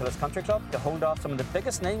Los Angeles Country Club to hold off some of the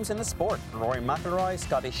biggest names in the sport: Rory McIlroy,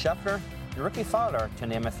 Scotty Scheffler, and Ricky Fowler, to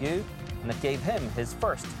name a few, and it gave him his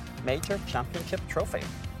first major championship trophy.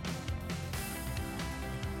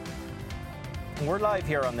 We're live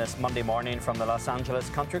here on this Monday morning from the Los Angeles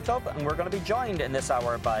Country Club, and we're going to be joined in this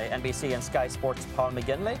hour by NBC and Sky Sports' Paul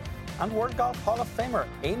McGinley and World Golf Hall of Famer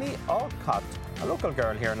Amy Alcott, a local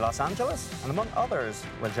girl here in Los Angeles, and among others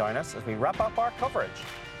will join us as we wrap up our coverage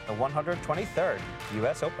of the 123rd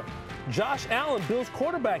U.S. Open. Josh Allen, Bills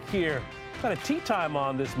quarterback here. Kind of tea time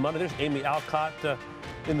on this Monday. There's Amy Alcott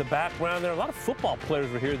in the background there. A lot of football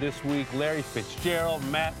players were here this week. Larry Fitzgerald,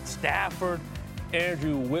 Matt Stafford,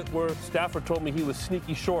 Andrew Whitworth. Stafford told me he was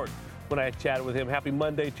sneaky short when I chatted with him. Happy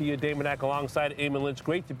Monday to you, Damon Ack, alongside Eamon Lynch.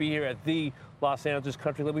 Great to be here at the Los Angeles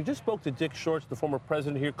Country Club. We just spoke to Dick Shortz, the former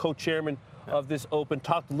president here, co-chairman of this Open.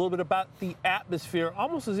 Talked a little bit about the atmosphere,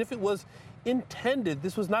 almost as if it was intended.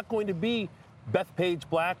 This was not going to be Bethpage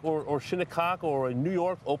Black or Shinnecock or a New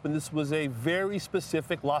York Open. This was a very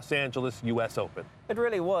specific Los Angeles U.S. Open. It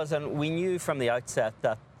really was, and we knew from the outset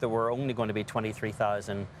that there were only going to be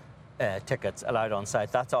 23,000 tickets allowed on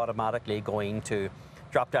site. That's automatically going to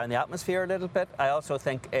drop down the atmosphere a little bit. I also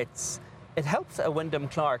think it helps a Wyndham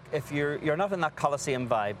Clark if you're not in that Coliseum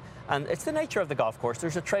vibe. And it's the nature of the golf course.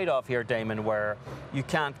 There's a trade-off here, Damon, where you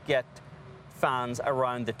can't get fans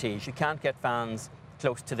around the tees. You can't get fans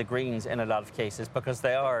close to the greens in a lot of cases because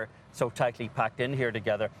they are so tightly packed in here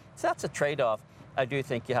together. So that's a trade-off I do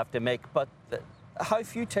think you have to make. But how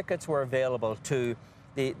few tickets were available to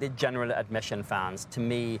the general admission fans, to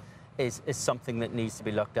me, is something that needs to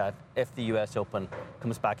be looked at if the US Open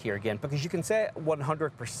comes back here again. Because you can say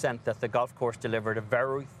 100% that the golf course delivered a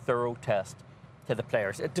very thorough test to the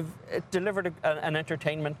players. It delivered an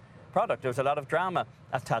entertainment product. There was a lot of drama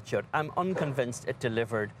attached to it. I'm unconvinced it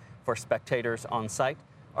delivered for spectators on site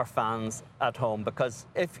or fans at home, because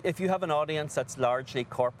if you have an audience that's largely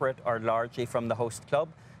corporate or largely from the host club,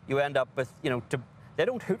 you end up with, they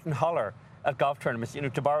don't hoot and holler at golf tournaments.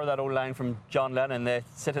 To borrow that old line from John Lennon, they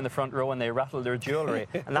sit in the front row and they rattle their jewelry.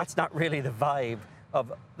 And that's not really the vibe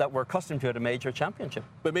that we're accustomed to at a major championship.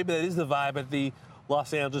 But maybe that is the vibe at the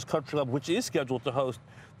Los Angeles Country Club, which is scheduled to host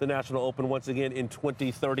the National Open once again in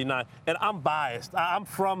 2039. And I'm biased. I'm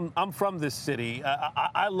from this city.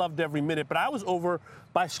 I loved every minute, but I was over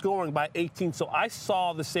by scoring by 18, so I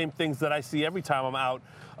saw the same things that I see every time I'm out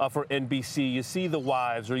for NBC. You see the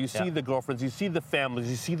wives, or you see the girlfriends, you see the families,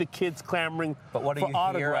 you see the kids clamoring for autographs. But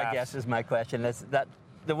what do you hear, I guess, is my question. That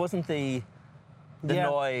there wasn't the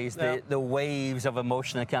noise, the waves of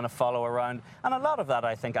emotion that kind of follow around. And a lot of that,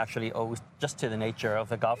 I think, actually owes just to the nature of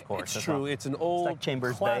the golf course. It's true. It's an old like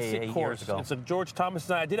Chambers classic Bay 8 course. years ago. It's a George Thomas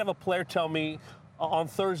night. I did have a player tell me on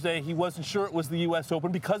Thursday he wasn't sure it was the U.S.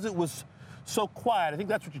 Open because it was so quiet. I think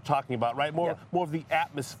that's what you're talking about, right? More of the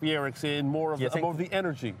atmospherics and more of the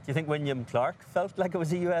energy. Do you think Wyndham Clark felt like it was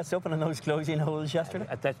the U.S. Open in those closing holes yesterday?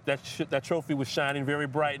 That trophy was shining very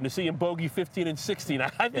bright, and to see him bogey 15 and 16,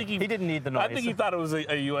 I think he didn't need the noise. I think he thought it was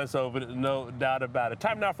a U.S. Open, no doubt about it.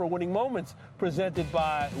 Time now for Winning Moments, presented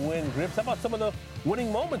by Wynn Grips. How about some of the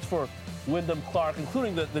winning moments for Wyndham Clark,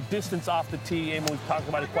 including the distance off the tee? Eamon, we've talked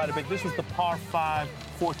about it quite a bit. This was the par 5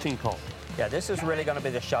 14th hole. Yeah, this is really going to be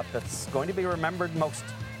the shot that's going to be remembered most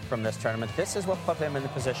from this tournament. This is what put him in the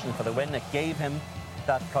position for the win. It gave him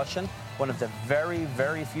that cushion. One of the very,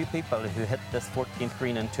 very few people who hit this 14th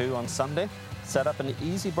green in 2 on Sunday set up an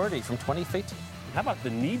easy birdie from 20 feet. How about the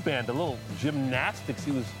knee bend, a little gymnastics?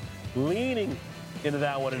 He was leaning into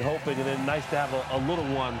that one and hoping, and then nice to have a little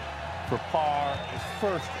one for par. His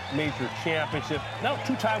first major championship. Now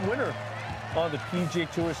two-time winner on the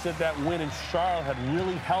PGA Tour, said that win in Charlotte had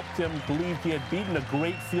really helped him. Believed he had beaten a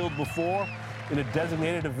great field before in a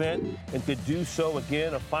designated event and could do so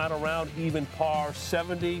again. A final round, even par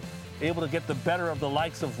 70, able to get the better of the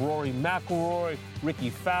likes of Rory McIlroy, Ricky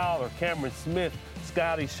Fowler, Cameron Smith,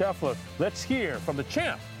 Scotty Scheffler. Let's hear from the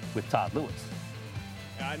champ with Todd Lewis.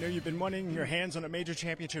 I know you've been wanting your hands on a major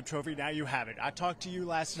championship trophy. Now you have it. I talked to you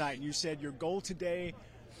last night, and you said your goal today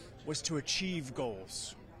was to achieve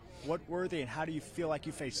goals. What were they, and how do you feel like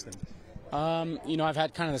you faced them? I've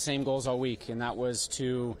had kind of the same goals all week, and that was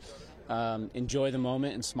to enjoy the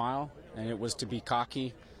moment and smile, and it was to be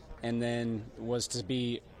cocky, and then was to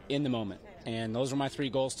be in the moment. And those were my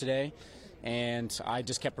 3 goals today, and I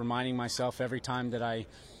just kept reminding myself every time that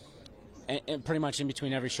and pretty much in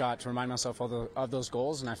between every shot, to remind myself of those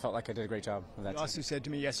goals, and I felt like I did a great job of that. You also said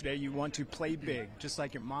to me yesterday you want to play big, just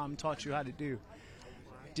like your mom taught you how to do.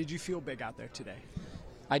 Did you feel big out there today?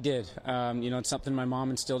 I did. It's something my mom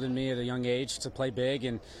instilled in me at a young age, to play big,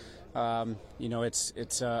 and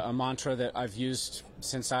it's a mantra that I've used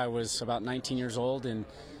since I was about 19 years old, and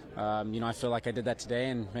I feel like I did that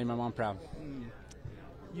today and made my mom proud.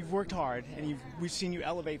 You've worked hard, and we've seen you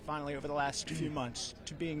elevate finally over the last few months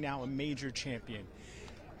to being now a major champion.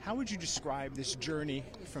 How would you describe this journey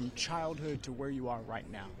from childhood to where you are right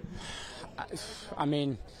now? I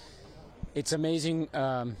mean, it's amazing,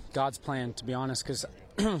 God's plan, to be honest, because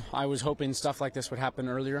I was hoping stuff like this would happen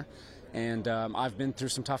earlier. And I've been through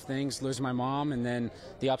some tough things, losing my mom, and then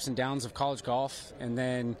the ups and downs of college golf. And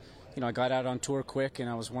then, I got out on tour quick, and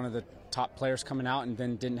I was one of the top players coming out, and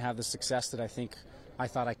then didn't have the success that I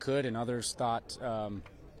thought I could, and others thought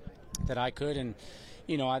that I could. And,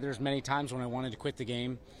 there's many times when I wanted to quit the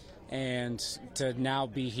game. And to now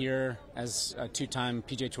be here as a 2-time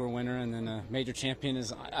PGA Tour winner and then a major champion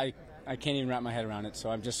I can't even wrap my head around it. So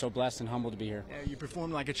I'm just so blessed and humbled to be here. Yeah, you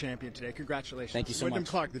performed like a champion today. Congratulations. Thank you so Wyndham much.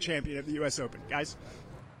 Clark, the champion of the U.S. Open. Guys.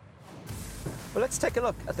 Well, let's take a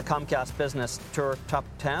look at the Comcast Business Tour Top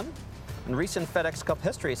 10. And recent FedEx Cup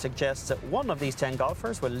history suggests that one of these 10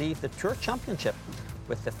 golfers will leave the Tour Championship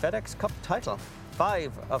with the FedEx Cup title.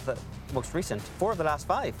 4 of the last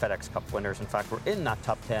 5 FedEx Cup winners, in fact, were in that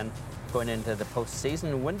top 10 going into the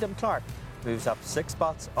postseason. Wyndham Clark moves up 6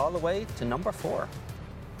 spots all the way to number 4.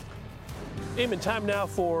 Eamon, time now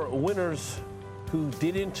for winners who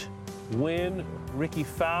didn't win. Ricky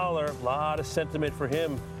Fowler, a lot of sentiment for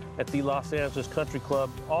him at the Los Angeles Country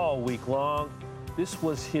Club all week long. This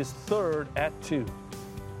was his 3rd at 2.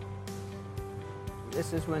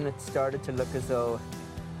 This is when it started to look as though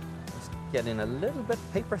he's getting a little bit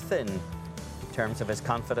paper thin in terms of his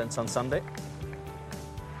confidence on Sunday.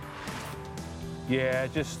 Yeah,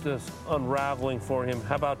 just unraveling for him.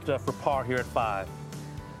 How about for par here at 5?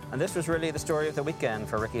 And this was really the story of the weekend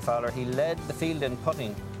for Ricky Fowler. He led the field in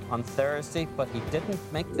putting on Thursday, but he didn't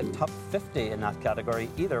make the top 50 in that category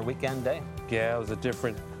either weekend day. Yeah, it was a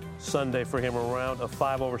different Sunday for him, around a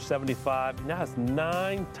 5 over 75. Now has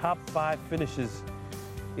 9 top 5 finishes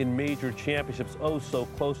in major championships. Oh, so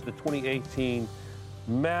close to the 2018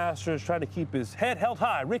 Masters, trying to keep his head held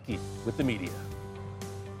high. Ricky with the media.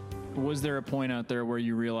 Was there a point out there where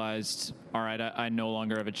you realized, all right, I no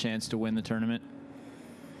longer have a chance to win the tournament?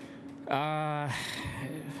 I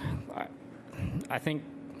think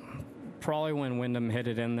probably when Wyndham hit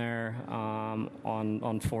it in there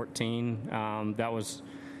on 14, that was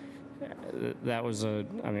a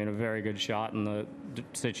very good shot in the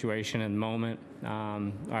situation and moment.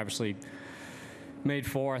 Obviously made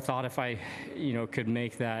 4. I thought if I could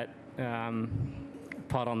make that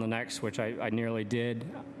putt on the next, which I nearly did,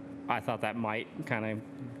 I thought that might kind of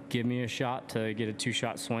give me a shot to get a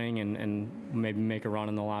 2-shot swing and maybe make a run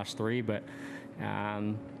in the last 3. But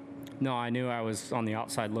no, I knew I was on the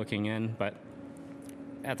outside looking in, but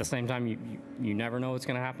at the same time, you never know what's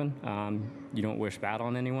going to happen. You don't wish bad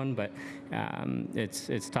on anyone, but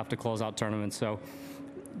it's tough to close out tournaments. So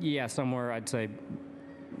yeah, somewhere I'd say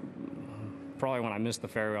probably when I missed the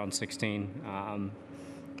fairway on 16,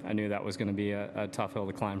 I knew that was going to be a tough hill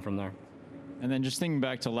to climb from there. And then just thinking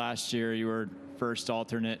back to last year, you were first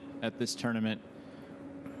alternate at this tournament.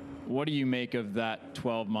 What do you make of that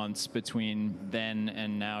 12 months between then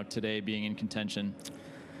and now today being in contention?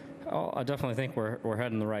 Oh, I definitely think we're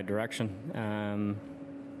heading the right direction.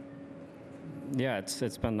 Yeah,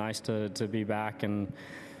 it's been nice to be back and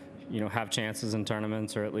have chances in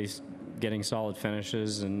tournaments, or at least getting solid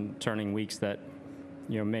finishes and turning weeks that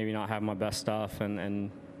maybe not have my best stuff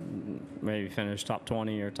and maybe finish top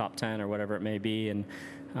 20 or top 10 or whatever it may be. And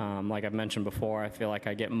like I've mentioned before, I feel like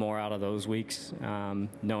I get more out of those weeks,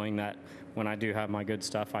 knowing that when I do have my good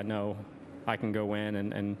stuff, I know I can go win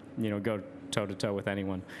and go toe-to-toe with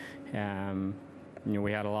anyone.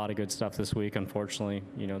 We had a lot of good stuff this week. Unfortunately,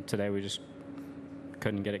 today we just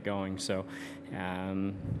couldn't get it going. So,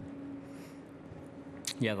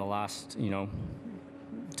 yeah, the last,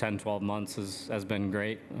 10, 12 months has been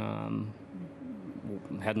great.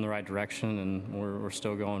 Heading in the right direction, and we're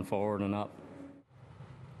still going forward and up.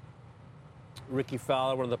 Ricky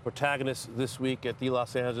Fowler, one of the protagonists this week at the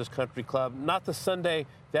Los Angeles Country Club. Not the Sunday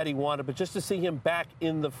that he wanted, but just to see him back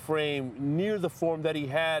in the frame, near the form that he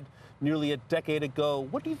had nearly a decade ago.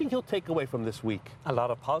 What do you think he'll take away from this week? A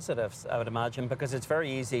lot of positives, I would imagine, because it's very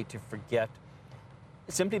easy to forget,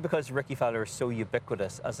 simply because Ricky Fowler is so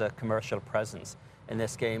ubiquitous as a commercial presence in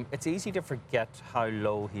this game. It's easy to forget how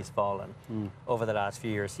low he's fallen over the last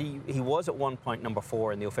few years. He was at one point number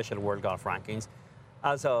 4 in the official World Golf Rankings.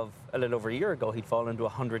 As of a little over a year ago, he'd fallen to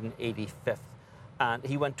 185th. And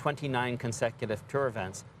he went 29 consecutive tour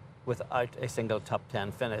events without a single top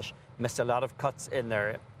 10 finish. Missed a lot of cuts in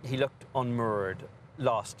there. He looked unmoored,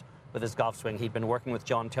 lost with his golf swing. He'd been working with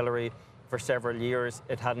John Tillery for several years.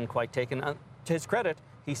 It hadn't quite taken. And to his credit,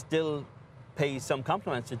 he still pays some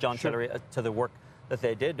compliments to John Tillery to the work that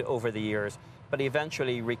they did over the years. But he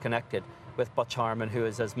eventually reconnected with Butch Harmon, who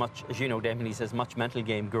is as much, as you know, Damon, he's as much mental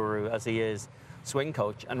game guru as he is swing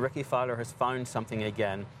coach. And Ricky Fowler has found something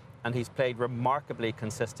again, and he's played remarkably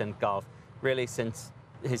consistent golf really since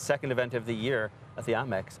his second event of the year at the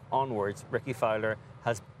Amex onwards, Ricky Fowler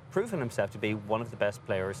has proven himself to be one of the best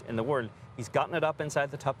players in the world. He's gotten it up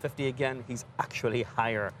inside the top 50 again. He's actually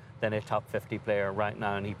higher than a top 50 player right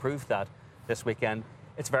now, and he proved that this weekend.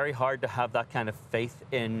 It's very hard to have that kind of faith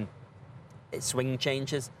in swing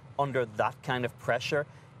changes under that kind of pressure,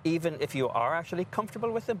 even if you are actually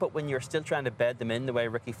comfortable with them. But when you're still trying to bed them in the way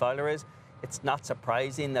Ricky Fowler is, it's not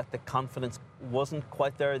surprising that the confidence wasn't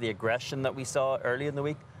quite there. The aggression that we saw early in the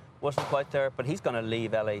week wasn't quite there, but he's going to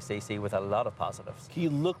leave LACC with a lot of positives. He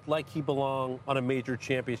looked like he belonged on a major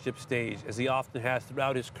championship stage, as he often has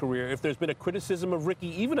throughout his career. If there's been a criticism of Ricky,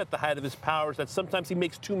 even at the height of his powers, that sometimes he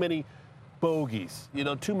makes too many bogeys,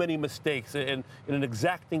 too many mistakes. And in an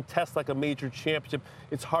exacting test like a major championship,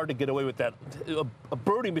 it's hard to get away with that. A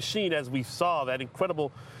birdie machine, as we saw, that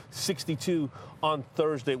incredible 62 on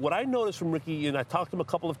Thursday. What I noticed from Ricky, and I talked to him a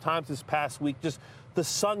couple of times this past week, just the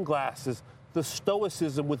sunglasses, the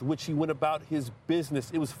stoicism with which he went about his business.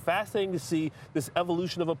 It was fascinating to see this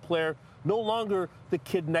evolution of a player, no longer the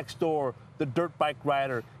kid next door, the dirt bike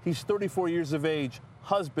rider. He's 34 years of age,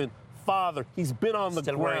 husband, father. He's been on the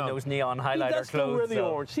ground. ground. Wearing those neon highlighter he does clothes. Still wear the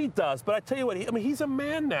orange. He does. But I tell you what, he's a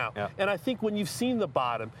man now. Yeah. And I think when you've seen the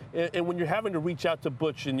bottom, and when you're having to reach out to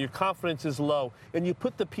Butch and your confidence is low, and you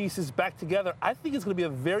put the pieces back together, I think it's going to be a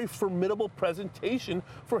very formidable presentation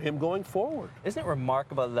for him going forward. Isn't it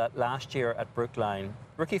remarkable that last year at Brookline,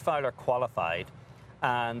 Ricky Fowler qualified,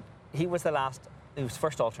 and he was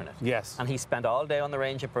first alternate. Yes. And he spent all day on the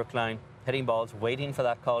range at Brookline, hitting balls, waiting for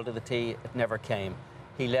that call to the tee. It never came.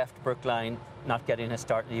 He left Brookline not getting his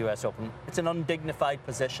start in the US Open. It's an undignified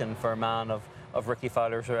position for a man of Ricky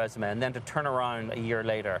Fowler's resume, and then to turn around a year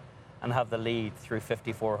later and have the lead through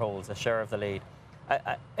 54 holes, a share of the lead.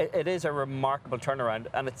 It is a remarkable turnaround,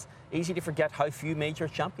 and it's easy to forget how few major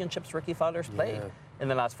championships Ricky Fowler's played in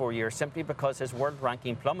the last 4 years, simply because his world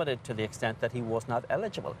ranking plummeted to the extent that he was not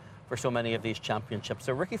eligible for so many of these championships.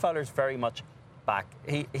 So Ricky Fowler's very much back.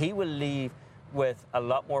 He will leave with a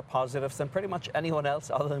lot more positives than pretty much anyone else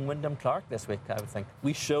other than Wyndham Clark this week, I would think.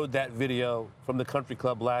 We showed that video from the country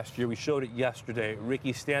club last year. We showed it yesterday.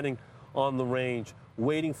 Ricky standing on the range,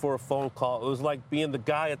 waiting for a phone call. It was like being the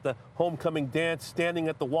guy at the homecoming dance, standing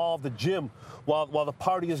at the wall of the gym while the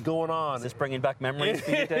party is going on. Is this bringing back memories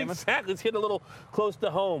for you, Damon? Exactly. It's hitting a little close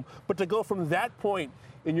to home. But to go from that point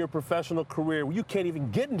in your professional career where you can't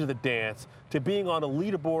even get into the dance to being on a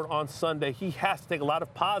leaderboard on Sunday, he has to take a lot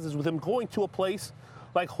of positives with him going to a place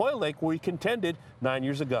like Hoylake where he contended 9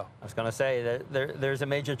 years ago. I was going to say that there's a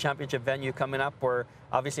major championship venue coming up where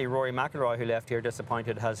obviously Rory McIlroy, who left here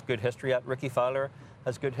disappointed, has good history at. Ricky Fowler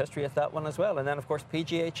has good history at that one as well. And then, of course,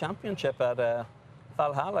 PGA Championship at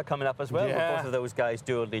Valhalla coming up as well, where both of those guys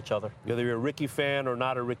dueled each other. Whether you're a Ricky fan or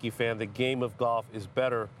not a Ricky fan, the game of golf is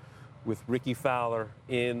better with Ricky Fowler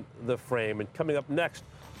in the frame. And coming up next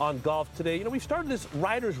on Golf Today, we started this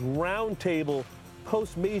Riders Roundtable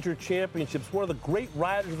post-major championships. One of the great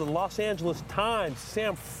riders of the Los Angeles Times,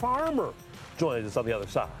 Sam Farmer, joins us on the other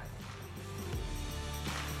side.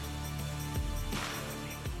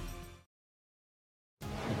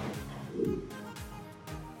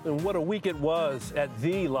 And what a week it was at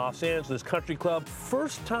the Los Angeles Country Club.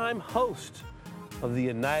 First-time host of the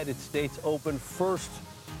United States Open, first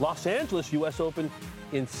Los Angeles U.S. Open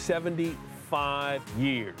in 75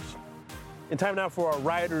 years. In time now for our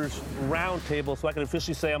Riders Roundtable, so I can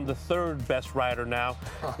officially say I'm the third best rider now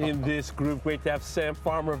in this group. Great to have Sam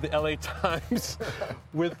Farmer of the LA Times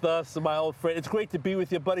with us, my old friend. It's great to be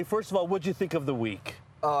with you, buddy. First of all, what'd you think of the week?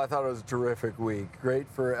 Oh, I thought it was a terrific week. Great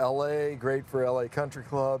for LA, great for LA Country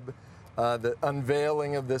Club. The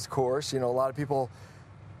unveiling of this course, a lot of people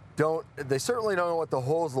they certainly don't know what the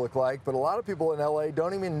holes look like, but a lot of people in LA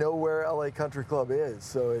don't even know where LA Country Club is.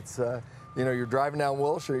 So it's, you're driving down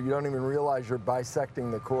Wilshire, you don't even realize you're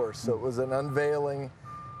bisecting the course. So it was an unveiling,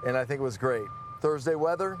 and I think it was great. Thursday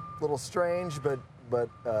weather, a little strange, but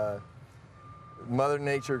Mother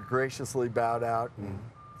Nature graciously bowed out, and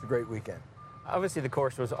it's a great weekend. Obviously, the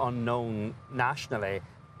course was unknown nationally.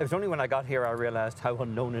 It was only when I got here I realized how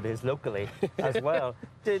unknown it is locally as well.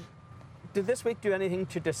 Did this week do anything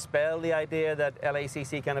to dispel the idea that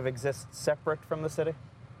LACC kind of exists separate from the city?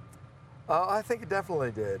 I think it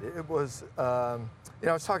definitely did. It was, I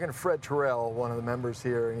was talking to Fred Terrell, one of the members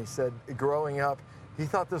here, and he said growing up, he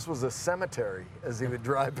thought this was a cemetery as he would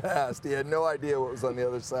drive past. He had no idea what was on the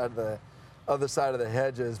other side of the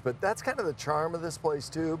hedges. But that's kind of the charm of this place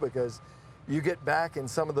too, because you get back in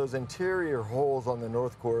some of those interior holes on the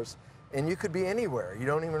North Course, and you could be anywhere. You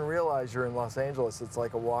don't even realize you're in Los Angeles. It's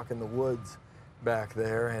like a walk in the woods back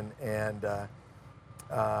there.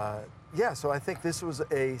 So I think this was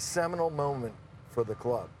a seminal moment for the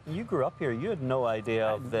club. You grew up here. You had no idea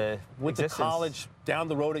of the Went to existence. college down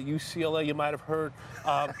the road at UCLA, you might have heard.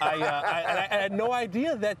 I had no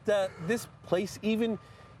idea that this place even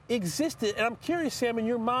existed. And I'm curious, Sam, in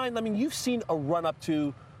your mind, I mean, you've seen a run-up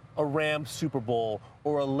to a Rams Super Bowl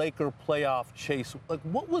or a Laker playoff chase. Like,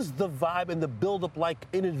 what was the vibe and the build-up like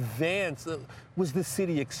in advance? Was the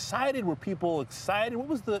city excited? Were people excited? What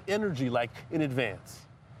was the energy like in advance?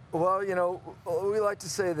 Well, you know, we like to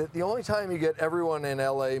say that the only time you get everyone in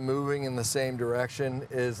LA moving in the same direction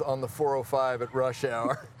is on the 405 at rush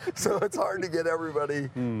hour. So it's hard to get everybody,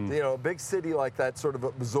 you know, a big city like that sort of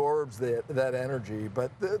absorbs that energy.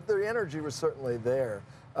 But the energy was certainly there.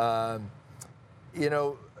 You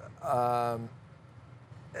know,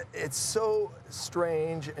 it's so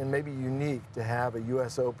strange and maybe unique to have a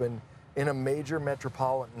U.S. Open in a major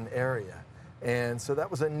metropolitan area. And so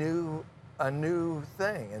that was a new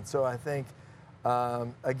thing. And so I think,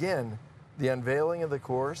 again, the unveiling of the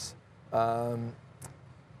course,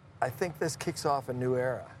 I think this kicks off a new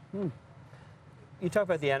era. You talk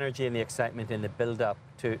about the energy and the excitement in the build-up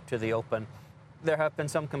to the Open. There have been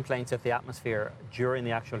some complaints that the atmosphere during the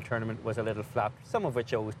actual tournament was a little flat, some of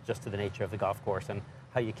which owes just to the nature of the golf course and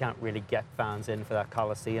how you can't really get fans in for that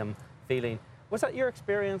Coliseum feeling. Was that your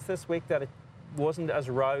experience this week, that it wasn't as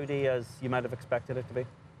rowdy as you might have expected it to be?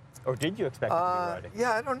 Or did you expect it to be rowdy?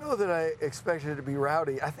 Yeah, I don't know that I expected it to be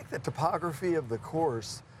rowdy. I think the topography of the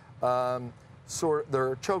course, there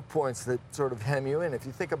are choke points that sort of hem you in. If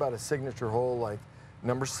you think about a signature hole like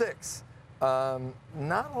number 6, not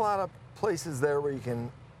a lot of places there where you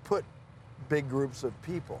can put big groups of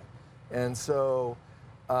people. And so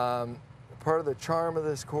part of the charm of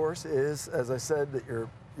this course is, as I said, that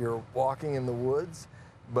you're walking in the woods,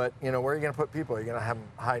 but you know, where are you going to put people? Are you going to have them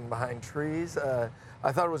hiding behind trees?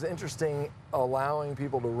 I thought it was interesting allowing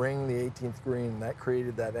people to ring the 18th green, and that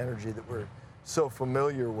created that energy that we're so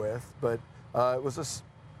familiar with. But it was just,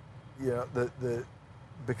 you know,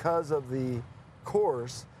 because of the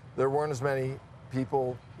course, there weren't as many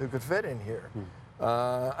people who could fit in here.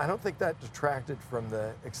 I don't think that detracted from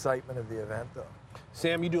the excitement of the event, though.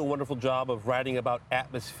 Sam, you do a wonderful job of writing about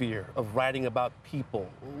atmosphere, of writing about people.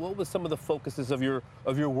 What was some of the focuses of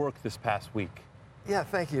your work this past week? Yeah,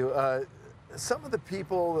 thank you. Some of the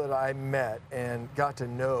people that I met and got to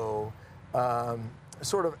know,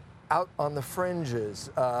 sort of out on the fringes,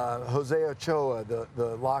 Jose Ochoa,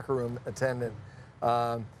 the locker room attendant,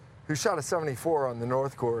 who shot a 74 on the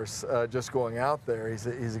North Course just going out there. He's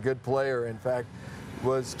a good player. In fact,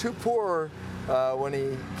 was too poor when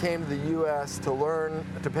he came to the U.S.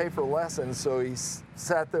 to pay for lessons, so he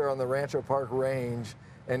sat there on the Rancho Park Range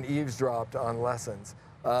and eavesdropped on lessons.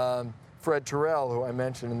 Fred Terrell, who I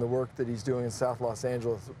mentioned in the work that he's doing in South Los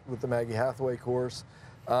Angeles with the Maggie Hathaway course,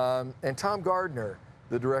 and Tom Gardner,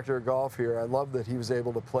 the director of golf here. I love that he was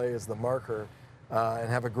able to play as the marker and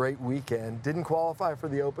have a great weekend. Didn't qualify for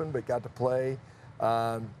the Open, but got to play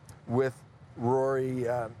with Rory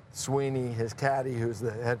Sweeney, his caddy, who's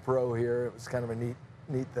the head pro here. It was kind of a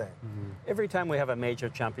neat thing. Every time we have a major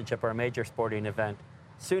championship or a major sporting event,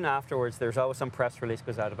 soon afterwards there's always some press release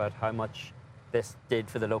goes out about how much this did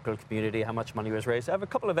for the local community, how much money was raised. I have a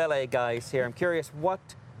couple of LA guys here. I'm curious, what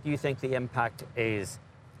do you think the impact is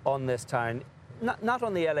on this town? Not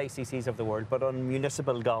on the LACCs of the world, but on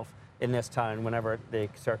municipal golf in this town whenever the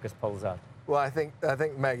circus pulls out. Well, I think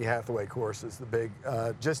Maggie Hathaway course is the big,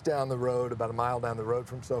 just down the road, about a mile down the road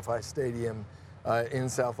from SoFi Stadium in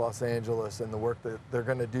South Los Angeles, and the work that they're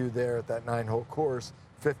going to do there at that 9-hole course,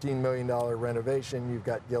 $15 million renovation. You've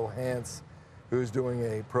got Gil Hance, who's doing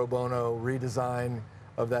a pro bono redesign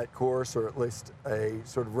of that course, or at least a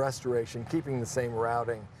sort of restoration, keeping the same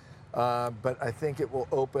routing. But I think it will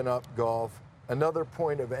open up golf, another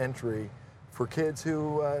point of entry for kids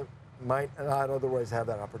who might not otherwise have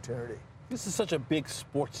that opportunity. This is such a big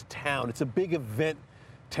sports town. It's a big event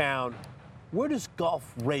town. Where does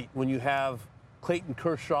golf rate when you have Clayton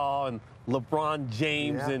Kershaw and LeBron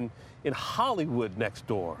James and in Hollywood next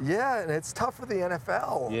door? Yeah, and it's tough for the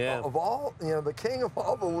NFL. Yeah. Of all, you know, the king of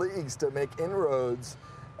all the leagues to make inroads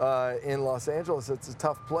in Los Angeles, it's a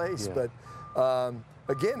tough place. Yeah. But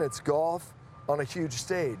again, it's golf on a huge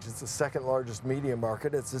stage. It's the second largest media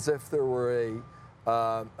market. It's as if there were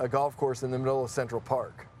a golf course in the middle of Central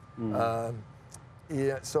Park.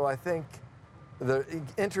 Yeah, so I think the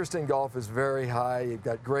interest in golf is very high. You've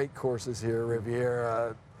got great courses here,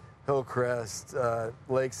 Riviera, Hillcrest,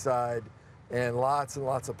 Lakeside, and lots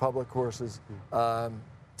of public courses.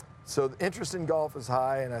 So the interest in golf is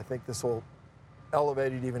high, and I think this will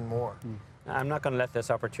elevate it even more. I'm not going to let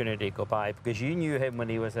this opportunity go by, because you knew him when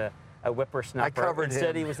he was a whippersnapper. I covered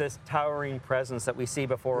Instead, him. he was this towering presence that we see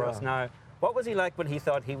before us now. What was he like when he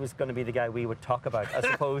thought he was going to be the guy we would talk about, as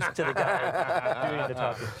opposed to the guy doing the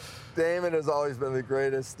talking? Damon has always been the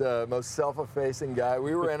greatest, most self-effacing guy.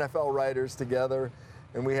 We were NFL writers together,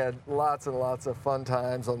 and we had lots and lots of fun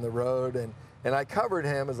times on the road. And I covered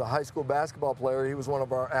him as a high school basketball player. He was one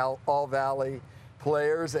of our All-Valley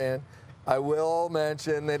players, and I will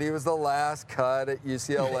mention that he was the last cut at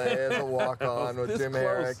UCLA as a walk-on with Jim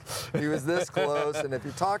Herrick. He was this close, and if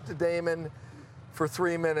you talk to Damon for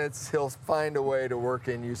 3 minutes, he'll find a way to work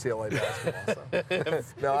in UCLA basketball.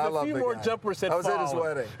 So. No, I love the guy. A few more jumpers had I was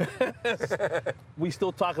fallen. at his wedding. We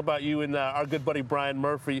still talk about you and our good buddy Brian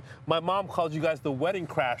Murphy. My mom called you guys the wedding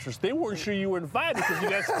crashers. They weren't sure you were invited because you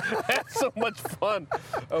guys had so much fun.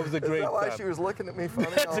 It was a great time. Is that why she was looking at me funny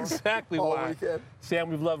That's exactly all why. weekend? Sam,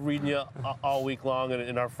 we've loved reading you all week long,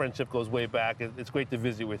 and our friendship goes way back. It's great to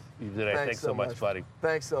visit with you today. Thanks so much, buddy.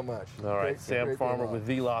 Thanks so much. All right, Sam Farmer with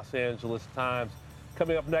the Los Angeles Times.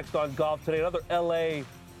 Coming up next on Golf Today, another LA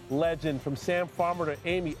legend, from Sam Farmer to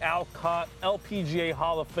Amy Alcott, LPGA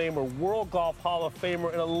Hall of Famer, World Golf Hall of Famer,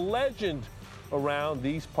 and a legend around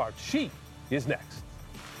these parts. She is next.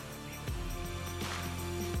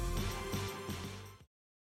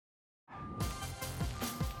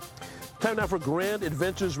 Time now for Grand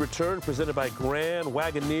Adventures Return, presented by Grand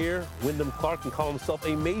Wagoneer. Wyndham Clark can call himself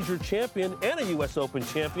a major champion and a U.S. Open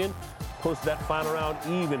champion. Posted that final round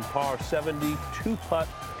even, par 72 putt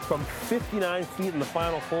from 59 feet in the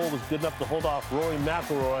final hole was good enough to hold off Rory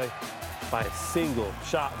McIlroy by a single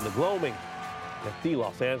shot in the gloaming at the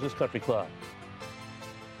Los Angeles Country Club.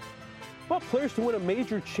 Well, players to win a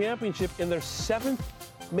major championship in their 7th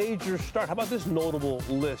major start. How about this notable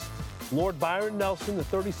list? Lord Byron Nelson, the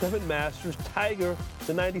 37 Masters, Tiger,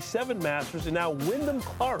 the 97 Masters, and now Wyndham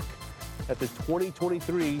Clark at the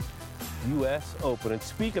 2023 U.S. Open. And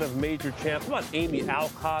speaking of major champs, how about Amy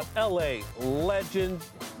Alcott, L.A. legend?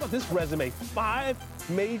 How about this resume?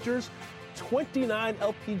 5 majors, 29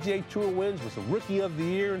 LPGA Tour wins, was a Rookie of the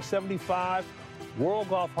Year in '75, World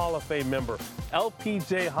Golf Hall of Fame member,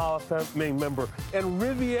 LPGA Hall of Fame member, and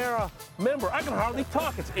Riviera member. I can hardly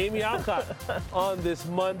talk. It's Amy Alcott on this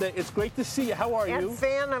Monday. It's great to see you. How are you? And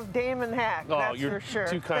fan of Damon Hack, that's you're for sure.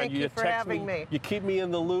 Too kind. Thank you for having me. You keep me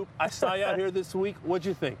in the loop. I saw you out here this week. What'd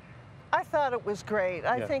you think? I thought it was great.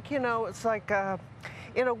 I think, it's like,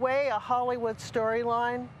 in a way, a Hollywood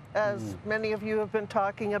storyline, as many of you have been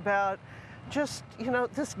talking about. Just,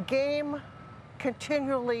 this game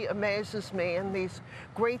continually amazes me, and these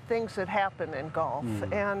great things that happen in golf.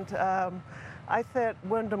 And I thought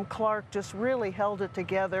Wyndham Clark just really held it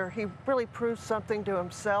together. He really proved something to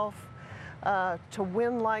himself to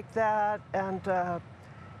win like that. And,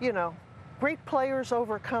 great players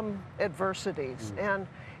overcome adversities. And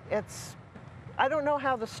I don't know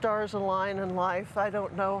how the stars align in life. I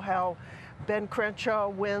don't know how Ben Crenshaw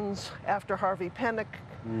wins after Harvey Penick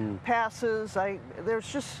passes.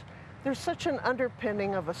 There's such an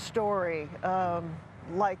underpinning of a story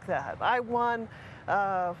like that. I won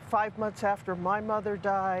 5 months after my mother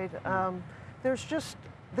died. There's just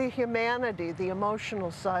the humanity, the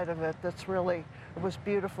emotional side of it it was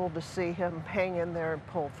beautiful to see him hang in there and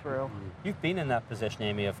pull through. You've been in that position,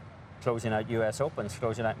 Amy, of closing out U.S. Opens,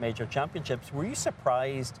 closing out major championships. Were you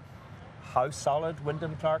surprised how solid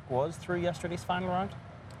Wyndham Clark was through yesterday's final round?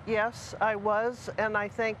 Yes, I was, and I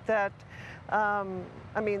think that,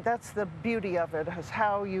 that's the beauty of it, is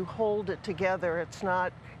how you hold it together. It's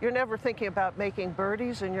not, you're never thinking about making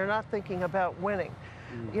birdies, and you're not thinking about winning.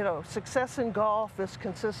 Success in golf is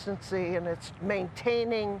consistency, and it's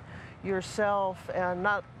maintaining yourself and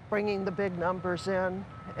not bringing the big numbers in,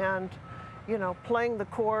 and playing the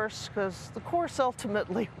course, because the course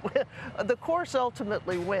ultimately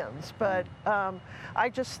wins. But I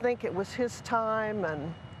just think it was his time,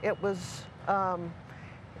 and it was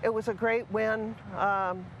a great win.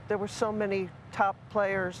 There were so many top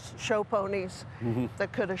players, show ponies,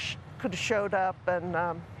 that could have showed up,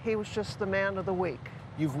 and he was just the man of the week.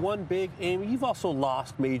 You've won big, Amy. You've also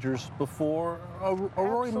lost majors before.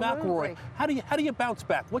 Rory McIlroy. How do you bounce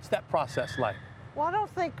back? What's that process like? Well, I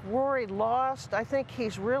don't think Rory lost. I think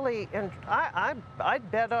he's really, and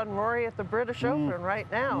I'd bet on Rory at the British Open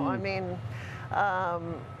right now.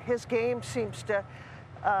 His game seems to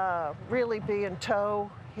really be in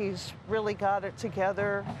tow. He's really got it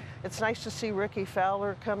together. It's nice to see Ricky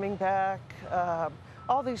Fowler coming back.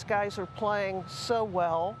 All these guys are playing so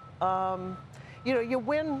well. You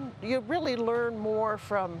win, you really learn more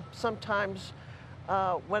from sometimes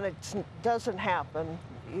when it doesn't happen.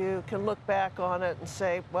 You can look back on it and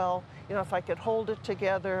say, well, if I could hold it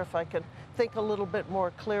together, if I could think a little bit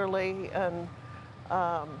more clearly, and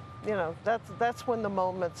You know, that's when the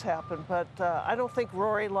moments happen. But I don't think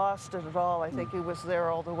Rory lost it at all. I think he was there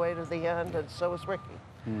all the way to the end, and so was Ricky.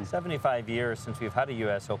 75 years since we've had a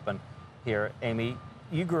U.S. Open here. Amy,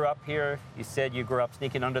 you grew up here. You said you grew up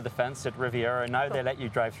sneaking under the fence at Riviera. Now they let you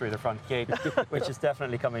drive through the front gate, which is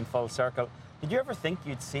definitely coming full circle. Did you ever think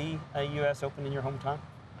you'd see a U.S. Open in your hometown?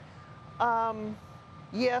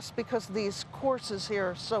 Yes, because these courses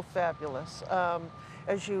here are so fabulous.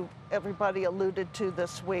 As everybody alluded to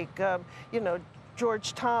this week, you know,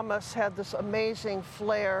 George Thomas had this amazing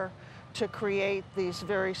flair to create these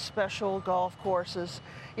very special golf courses.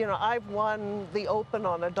 You know, I've won the Open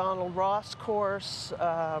on a Donald Ross course.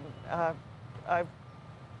 I've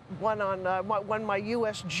won my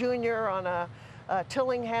U.S. Junior on a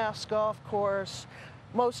Tillinghast golf course.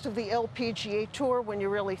 Most of the LPGA Tour, when you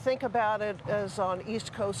really think about it, is on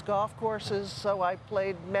East Coast golf courses, so I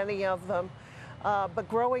played many of them. But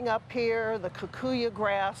growing up here, the Kikuyu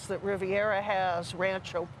grass that Riviera has,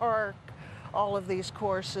 Rancho Park, all of these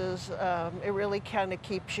courses, it really kind of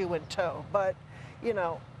keeps you in tow. But, you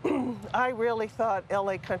know, I really thought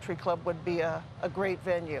LA Country Club would be a great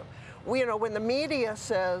venue. You know, when the media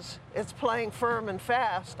says it's playing firm and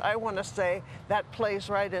fast, I want to say that plays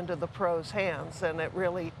right into the pros' hands, and it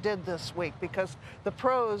really did this week because the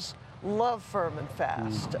pros love firm and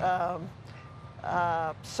fast.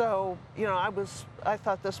 So, you know, I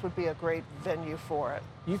thought this would be a great venue for it.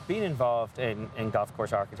 You've been involved in golf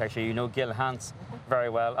course architecture. You know Gil Hans very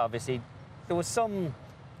well, obviously. There was some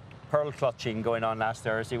pearl clutching going on last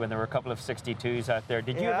Thursday when there were a couple of 62s out there.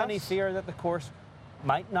 Did you have any fear that the course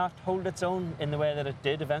might not hold its own in the way that it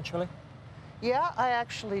did eventually? Yeah, I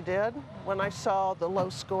actually did. When I saw the low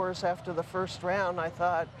scores after the first round, I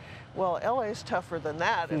thought, well, LA's tougher than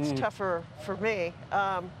that. It's tougher for me.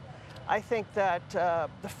 I think that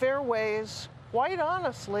the fairways, quite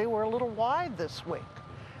honestly, were a little wide this week.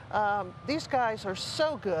 These guys are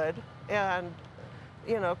so good and,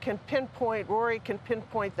 you know, Rory can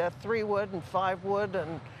pinpoint that 3-wood and 5-wood,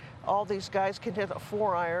 and all these guys can hit a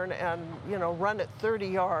 4-iron and, you know, run it 30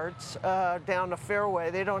 yards down the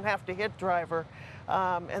fairway. They don't have to hit driver,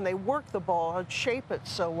 and they work the ball and shape it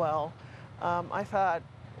so well. I thought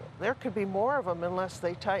there could be more of them unless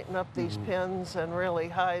they tighten up these pins and really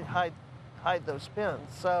hide those pins.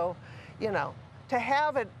 So, you know, to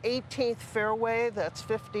have an 18th fairway that's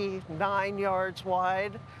 59 yards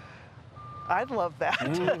wide, I'd love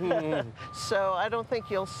that. So I don't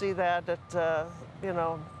think you'll see that at, you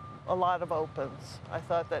know, a lot of Opens. I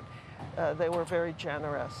thought that they were very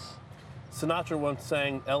generous. Sinatra once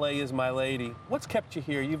sang, LA is my lady. What's kept you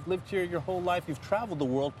here? You've lived here your whole life. You've traveled the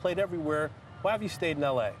world, played everywhere. Why have you stayed in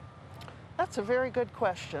LA? That's a very good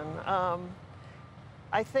question.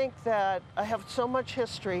 I think that I have so much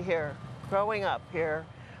history here, growing up here.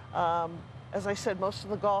 As I said, most of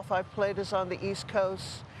the golf I've played is on the East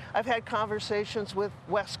Coast. I've had conversations with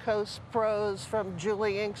West Coast pros, from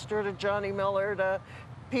Julie Inkster to Johnny Miller to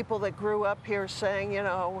people that grew up here, saying, you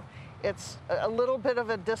know, it's a little bit of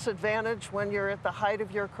a disadvantage when you're at the height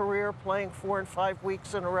of your career playing 4 and 5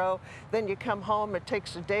 weeks in a row. Then you come home, it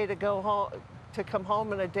takes a day to go home, to come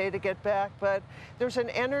home and a day to get back. But there's an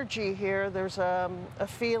energy here, there's a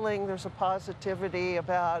feeling, there's a positivity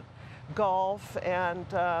about golf, and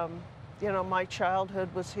you know, my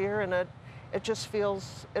childhood was here, and it just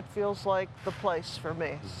feels like the place for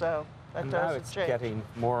me. So that now doesn't it's change. getting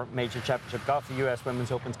more major championship golf. The U.S.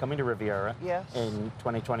 Women's Open's coming to Riviera in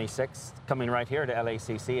 2026, coming right here to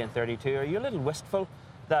LACC in 32. Are you a little wistful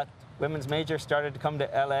that women's major started to come to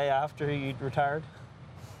LA after you'd retired?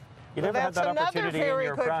 You never had that opportunity in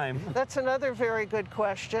your prime. That's another very good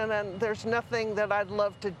question, and there's nothing that I'd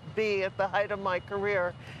love to be at the height of my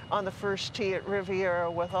career on the first tee at Riviera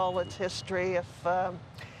with all its history. If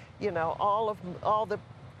you know, all the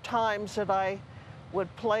times that I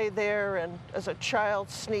would play there, and as a child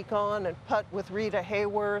sneak on and putt with Rita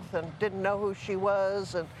Hayworth and didn't know who she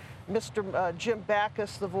was, and Mr. Jim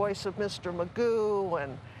Backus, the voice of Mr. Magoo,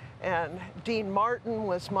 and Dean Martin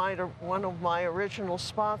was one of my original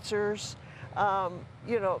sponsors.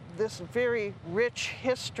 You know, this very rich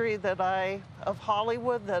history of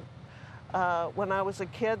Hollywood that when I was a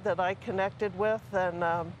kid that I connected with,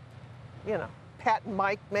 and you know, Pat and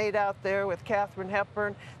Mike made out there with Katharine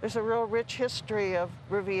Hepburn. There's a real rich history of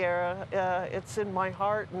Riviera. It's in my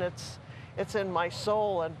heart, and it's in my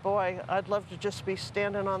soul. And boy, I'd love to just be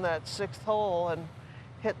standing on that 6th hole and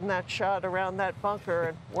hitting that shot around that bunker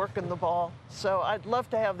and working the ball. So I'd love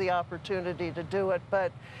to have the opportunity to do it.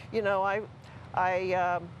 But you know, I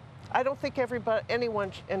don't think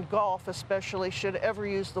anyone in golf especially should ever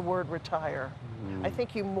use the word retire. I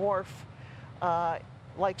think you morph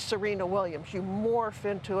like Serena Williams. You morph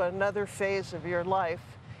into another phase of your life,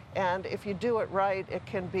 and if you do it right, it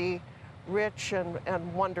can be rich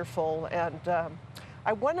and wonderful. And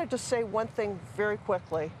I wanted to say one thing very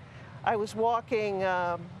quickly. I was walking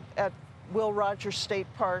at Will Rogers State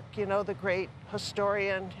Park, you know, the great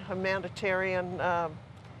historian, humanitarian,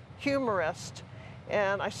 humorist,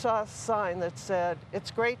 and I saw a sign that said,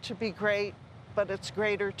 "It's great to be great, but it's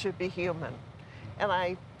greater to be human." And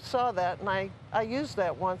I saw that, and I used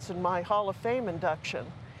that once in my Hall of Fame induction.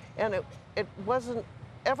 And it wasn't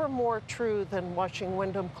ever more true than watching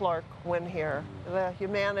Wyndham Clark win here. The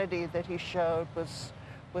humanity that he showed was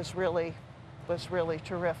really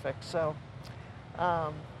terrific. So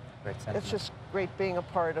it's just great being a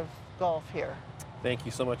part of golf here. Thank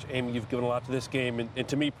you so much, Amy. You've given a lot to this game, and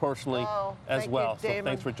to me personally as well. So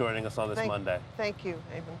thanks for joining us on this Monday. Thank you,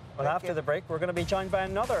 Eamon. Well, after the break, we're going to be joined by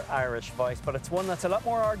another Irish voice, but it's one that's a lot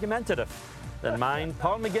more argumentative than mine.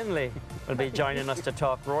 Paul McGinley will be joining us to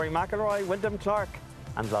talk Rory McIlroy, Wyndham Clark,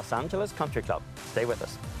 and Los Angeles Country Club. Stay with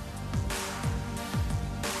us.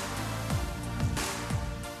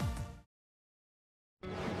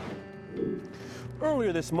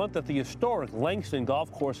 Earlier this month at the historic Langston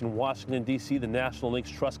Golf Course in Washington, D.C., the National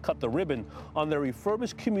Links Trust cut the ribbon on their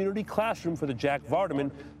refurbished community classroom for the Jack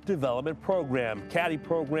Vardaman Development Program. Caddy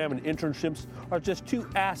program and internships are just two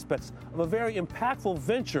aspects of a very impactful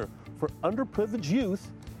venture for underprivileged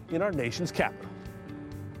youth in our nation's capital.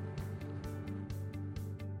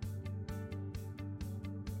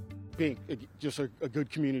 Being just a good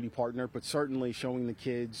community partner, but certainly showing the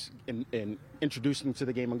kids and introducing them to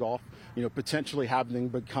the game of golf, you know, potentially having them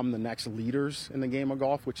become the next leaders in the game of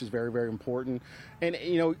golf, which is very, very important. And,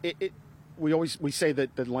 you know, we say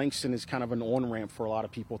that Langston is kind of an on-ramp for a lot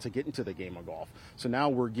of people to get into the game of golf. So now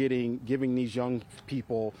we're giving these young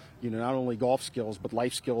people, you know, not only golf skills, but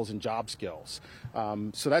life skills and job skills.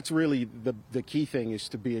 So that's really the key thing, is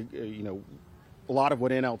to be, you know, a lot of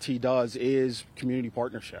what NLT does is community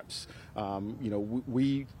partnerships. You know,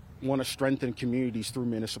 we want to strengthen communities through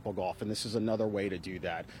municipal golf, and this is another way to do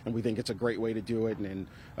that. And we think it's a great way to do it, and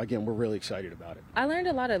again, we're really excited about it. I learned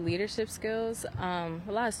a lot of leadership skills, a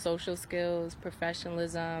lot of social skills,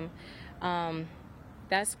 professionalism.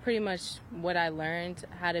 That's pretty much what I learned,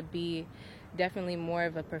 how to be definitely more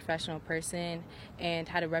of a professional person and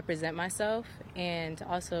how to represent myself, and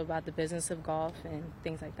also about the business of golf and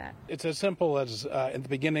things like that. It's as simple as in the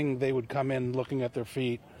beginning they would come in looking at their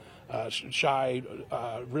feet, shy,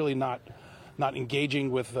 really not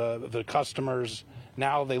engaging with the customers.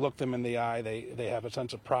 Now they look them in the eye, they have a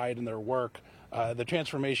sense of pride in their work. The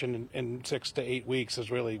transformation in 6 to 8 weeks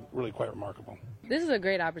is really quite remarkable. This is a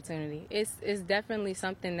great opportunity. It's definitely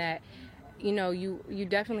something that, you know, you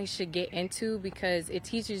definitely should get into, because it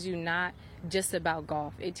teaches you not just about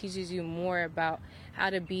golf. It teaches you more about how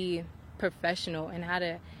to be professional and how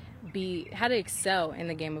to excel in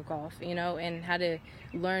the game of golf, you know, and how to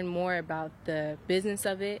learn more about the business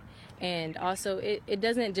of it. And also it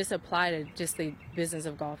doesn't just apply to just the business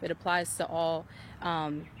of golf. It applies to all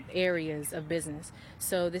areas of business.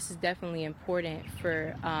 So this is definitely important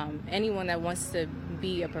for anyone that wants to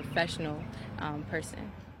be a professional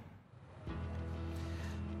person.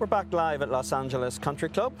 We're back live at Los Angeles Country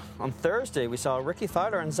Club. On Thursday, we saw Ricky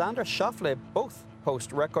Fowler and Xander Schauffele both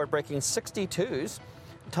post record-breaking 62s.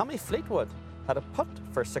 Tommy Fleetwood had a putt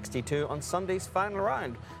for 62 on Sunday's final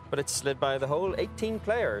round, but it slid by the hole. 18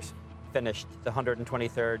 players finished the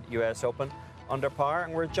 123rd US Open under par,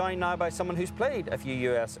 and we're joined now by someone who's played a few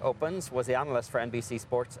US Opens, was the analyst for NBC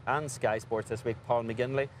Sports and Sky Sports this week, Paul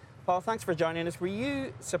McGinley. Paul, thanks for joining us. Were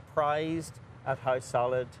you surprised at how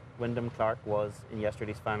solid Wyndham Clark was in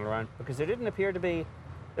yesterday's final round? Because there didn't appear to be,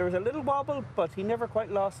 there was a little wobble, but he never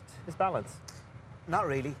quite lost his balance. Not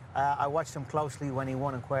really. I watched him closely when he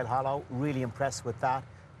won in Quail Hollow. Really impressed with that.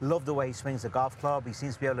 Love the way he swings the golf club. He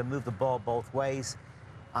seems to be able to move the ball both ways.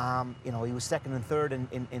 You know, he was second and third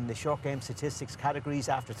in the short game statistics categories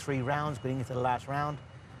after 3 rounds, going into the last round.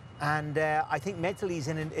 And I think mentally he's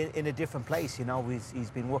in a different place. You know,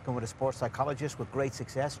 he's been working with a sports psychologist with great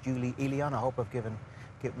success, Julie Elion. I hope I've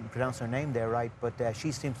pronounced her name there right, but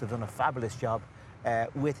she seems to have done a fabulous job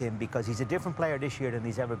with him, because he's a different player this year than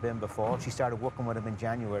he's ever been before. She started working with him in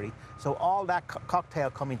January. So all that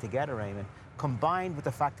cocktail coming together, Eamon, combined with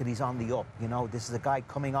the fact that he's on the up. You know, this is a guy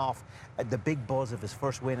coming off the big buzz of his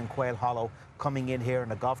first win in Quail Hollow, coming in here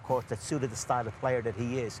on a golf course that suited the style of player that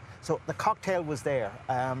he is. So the cocktail was there.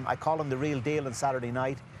 I call him the real deal on Saturday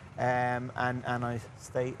night, and I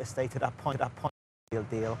stay to that point, real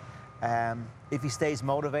deal. If he stays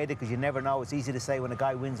motivated, because you never know, it's easy to say when a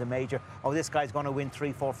guy wins a major, oh, this guy's going to win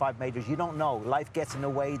 3, 4, 5 majors. You don't know. Life gets in the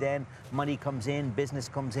way then. Money comes in, business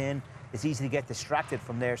comes in. It's easy to get distracted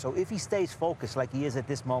from there. So if he stays focused like he is at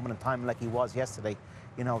this moment in time, like he was yesterday,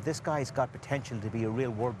 you know, this guy's got potential to be a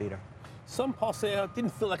real world beater. Some, Paul, say it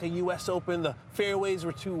didn't feel like a U.S. Open. The fairways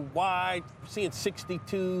were too wide. We're seeing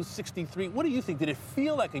 62, 63. What do you think? Did it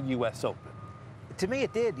feel like a U.S. Open? To me,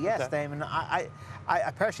 it did, yes, Okay. Damon.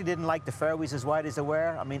 I personally didn't like the fairways as wide as they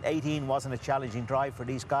were. I mean, 18 wasn't a challenging drive for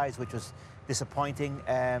these guys, which was disappointing.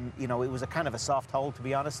 You know, it was a kind of a soft hole, to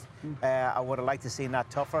be honest. I would have liked to seen that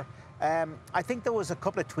tougher. I think there was a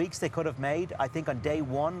couple of tweaks they could have made. I think on day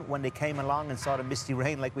one, when they came along and saw the misty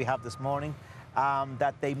rain like we have this morning,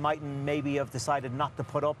 that they mightn't maybe have decided not to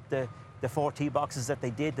put up the 4 tee boxes that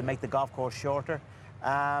they did to make the golf course shorter.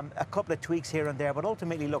 A couple of tweaks here and there, but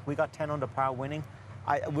ultimately, look, we got 10 under par winning.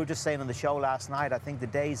 We were just saying on the show last night, I think the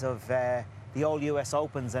days of the old US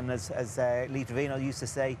Opens, and as Lee Trevino used to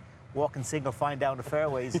say, walking single fine down the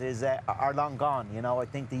fairways are long gone. You know, I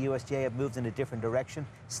think the USGA have moved in a different direction.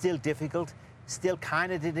 Still difficult, still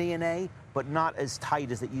kind of the DNA, but not as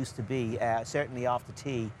tight as it used to be, certainly off the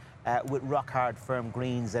tee, with rock-hard, firm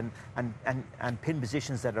greens and pin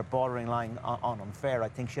positions that are bordering line on unfair. I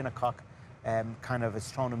think Shinnecock kind of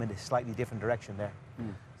has thrown them in a slightly different direction there.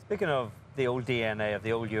 Speaking of the old DNA of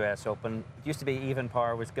the old US Open, it used to be even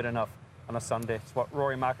par was good enough on a Sunday. It's what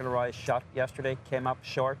Rory McIlroy shot yesterday, came up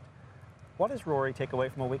short. What does Rory take away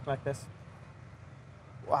from a week like this?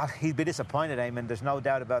 Well, he'd be disappointed, Eamon. There's no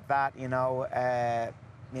doubt about that. You know,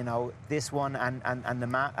 this one and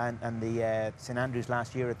the St Andrews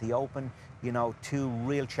last year at the Open. You know, 2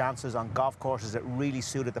 real chances on golf courses that really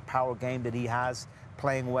suited the power game that he has,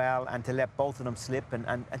 playing well, and to let both of them slip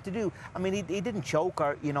and to do. I mean, he didn't choke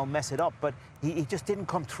or, you know, mess it up, but he just didn't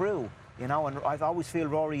come through. You know, and I always feel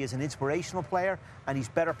Rory is an inspirational player, and he's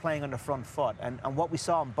better playing on the front foot. And what we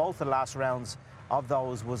saw in both the last rounds of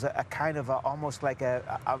those was a kind of almost like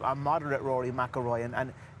a moderate Rory McIlroy,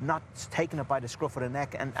 and not taking it by the scruff of the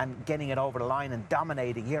neck and getting it over the line and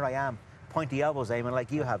dominating. Here I am, pointy elbows, Eamon,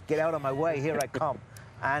 like you have. Get out of my way, here I come.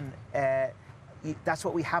 And that's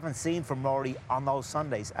what we haven't seen from Rory on those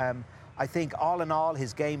Sundays. I think all in all,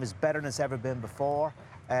 his game is better than it's ever been before.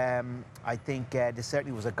 I think this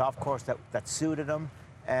certainly was a golf course that suited him.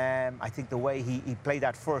 I think the way he played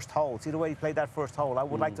that first hole, see the way he played that first hole, I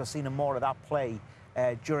would like to have seen more of that play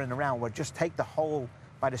during the round, where just take the hole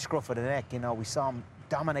by the scruff of the neck. You know, we saw him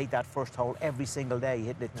dominate that first hole every single day,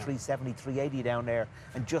 hitting it 370, 380 down there,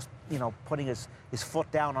 and just, you know, putting his foot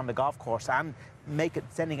down on the golf course and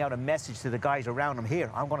sending out a message to the guys around him. Here,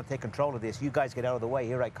 I'm going to take control of this. You guys get out of the way.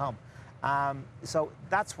 Here I come. So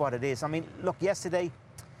that's what it is. I mean, look, yesterday,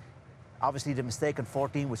 obviously the mistake on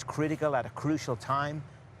 14 was critical at a crucial time,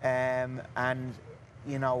 and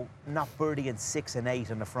you know, not birdieing 6 and 8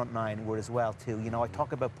 on the front 9 were as well too. You know, I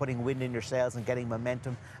talk about putting wind in your sails and getting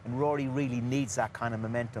momentum, and Rory really needs that kind of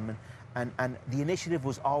momentum. And the initiative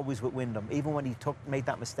was always with Wyndham. Even when he made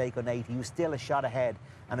that mistake on 8, he was still a shot ahead.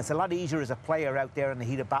 And it's a lot easier as a player out there in the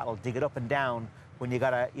heat of battle to get up and down when you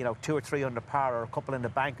got a, you know, 2 or 3 under par or a couple in the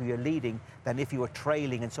bank or you're leading, than if you were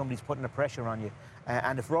trailing and somebody's putting the pressure on you.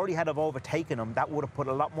 And if Rory had have overtaken him, that would have put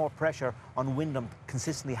a lot more pressure on Wyndham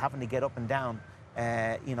consistently having to get up and down,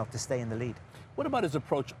 you know, to stay in the lead. What about his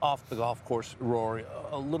approach off the golf course, Rory?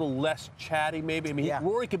 A little less chatty, maybe. I mean,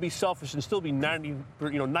 Rory could be selfish and still be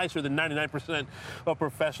nicer than 99% of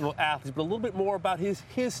professional athletes, but a little bit more about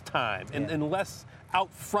his time and less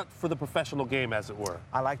out front for the professional game, as it were.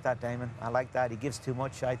 I like that, Damon. I like that. He gives too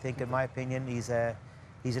much, I think, in my opinion. He's an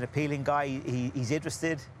appealing guy. He's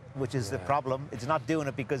interested, which is the problem. It's not doing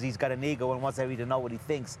it because he's got an ego and wants everybody to know what he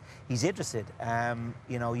thinks. He's interested.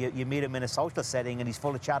 You know, you meet him in a social setting and he's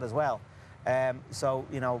full of chat as well. So,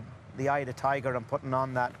 you know, the eye of the tiger and putting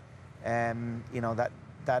on that, you know,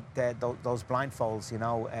 those blindfolds, you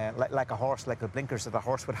know, like a horse, like the blinkers that a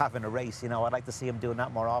horse would have in a race. You know, I'd like to see him doing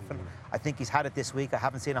that more often. I think he's had it this week. I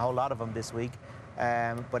haven't seen a whole lot of him this week.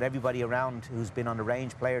 But everybody around who's been on the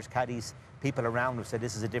range, players, caddies, people around have said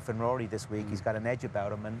this is a different Rory this week. He's got an edge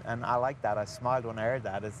about him, and I like that. I smiled when I heard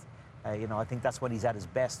that. You know, I think that's when he's at his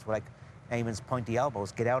best. Like Eamon's pointy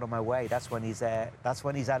elbows, get out of my way. That's when he's at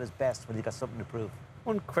his best, when he's got something to prove.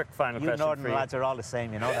 One quick final question. You Northern for you. lads are all the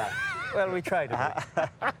same, you know that. Well, we tried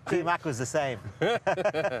it. T-Mac was the same.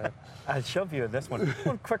 I'll shove you in this one.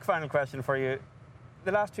 One quick final question for you.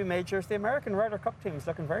 The last 2 majors, the American Ryder Cup team is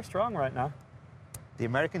looking very strong right now. The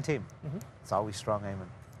American team? It's always strong, Eamon.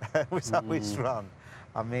 It's always strong.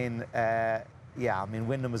 I mean, yeah, I mean,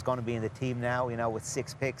 Wyndham is going to be in the team now, you know, with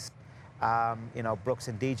 6 picks. You know, Brooks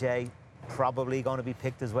and DJ, probably going to be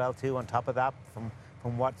picked as well too. On top of that,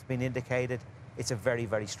 from what's been indicated, it's a very,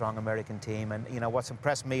 very strong American team. And you know what's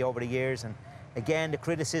impressed me over the years, and again the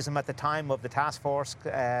criticism at the time of the task force,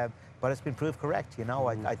 but it's been proved correct. You know,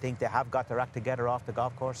 I think they have got their act together off the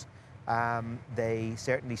golf course. They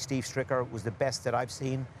certainly, Steve Stricker was the best that I've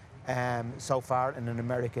seen so far in an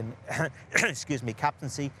American, excuse me,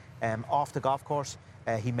 captaincy off the golf course.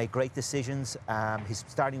 He made great decisions. He's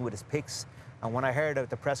starting with his picks. And when I heard at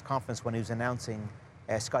the press conference when he was announcing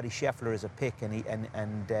Scotty Scheffler as a pick, and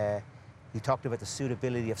he talked about the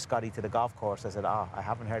suitability of Scotty to the golf course, I said, I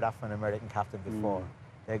haven't heard that from an American captain before.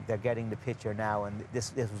 They're getting the picture now, and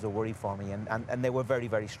this was a worry for me. And they were very,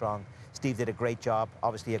 very strong. Steve did a great job.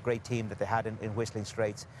 Obviously, a great team that they had in Whistling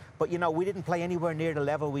Straits. But you know, we didn't play anywhere near the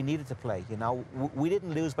level we needed to play. You know, we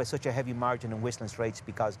didn't lose by such a heavy margin in Whistling Straits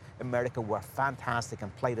because America were fantastic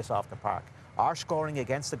and played us off the park. Our scoring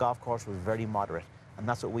against the golf course was very moderate, and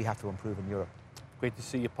that's what we have to improve in Europe. Great to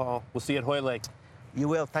see you, Paul. We'll see you at Hoylake. You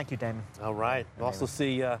will. Thank you, Damon. All right. We'll also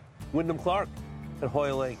see Wyndham Clark at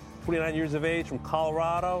Hoylake, 29 years of age from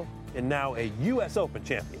Colorado, and now a U.S. Open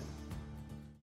champion.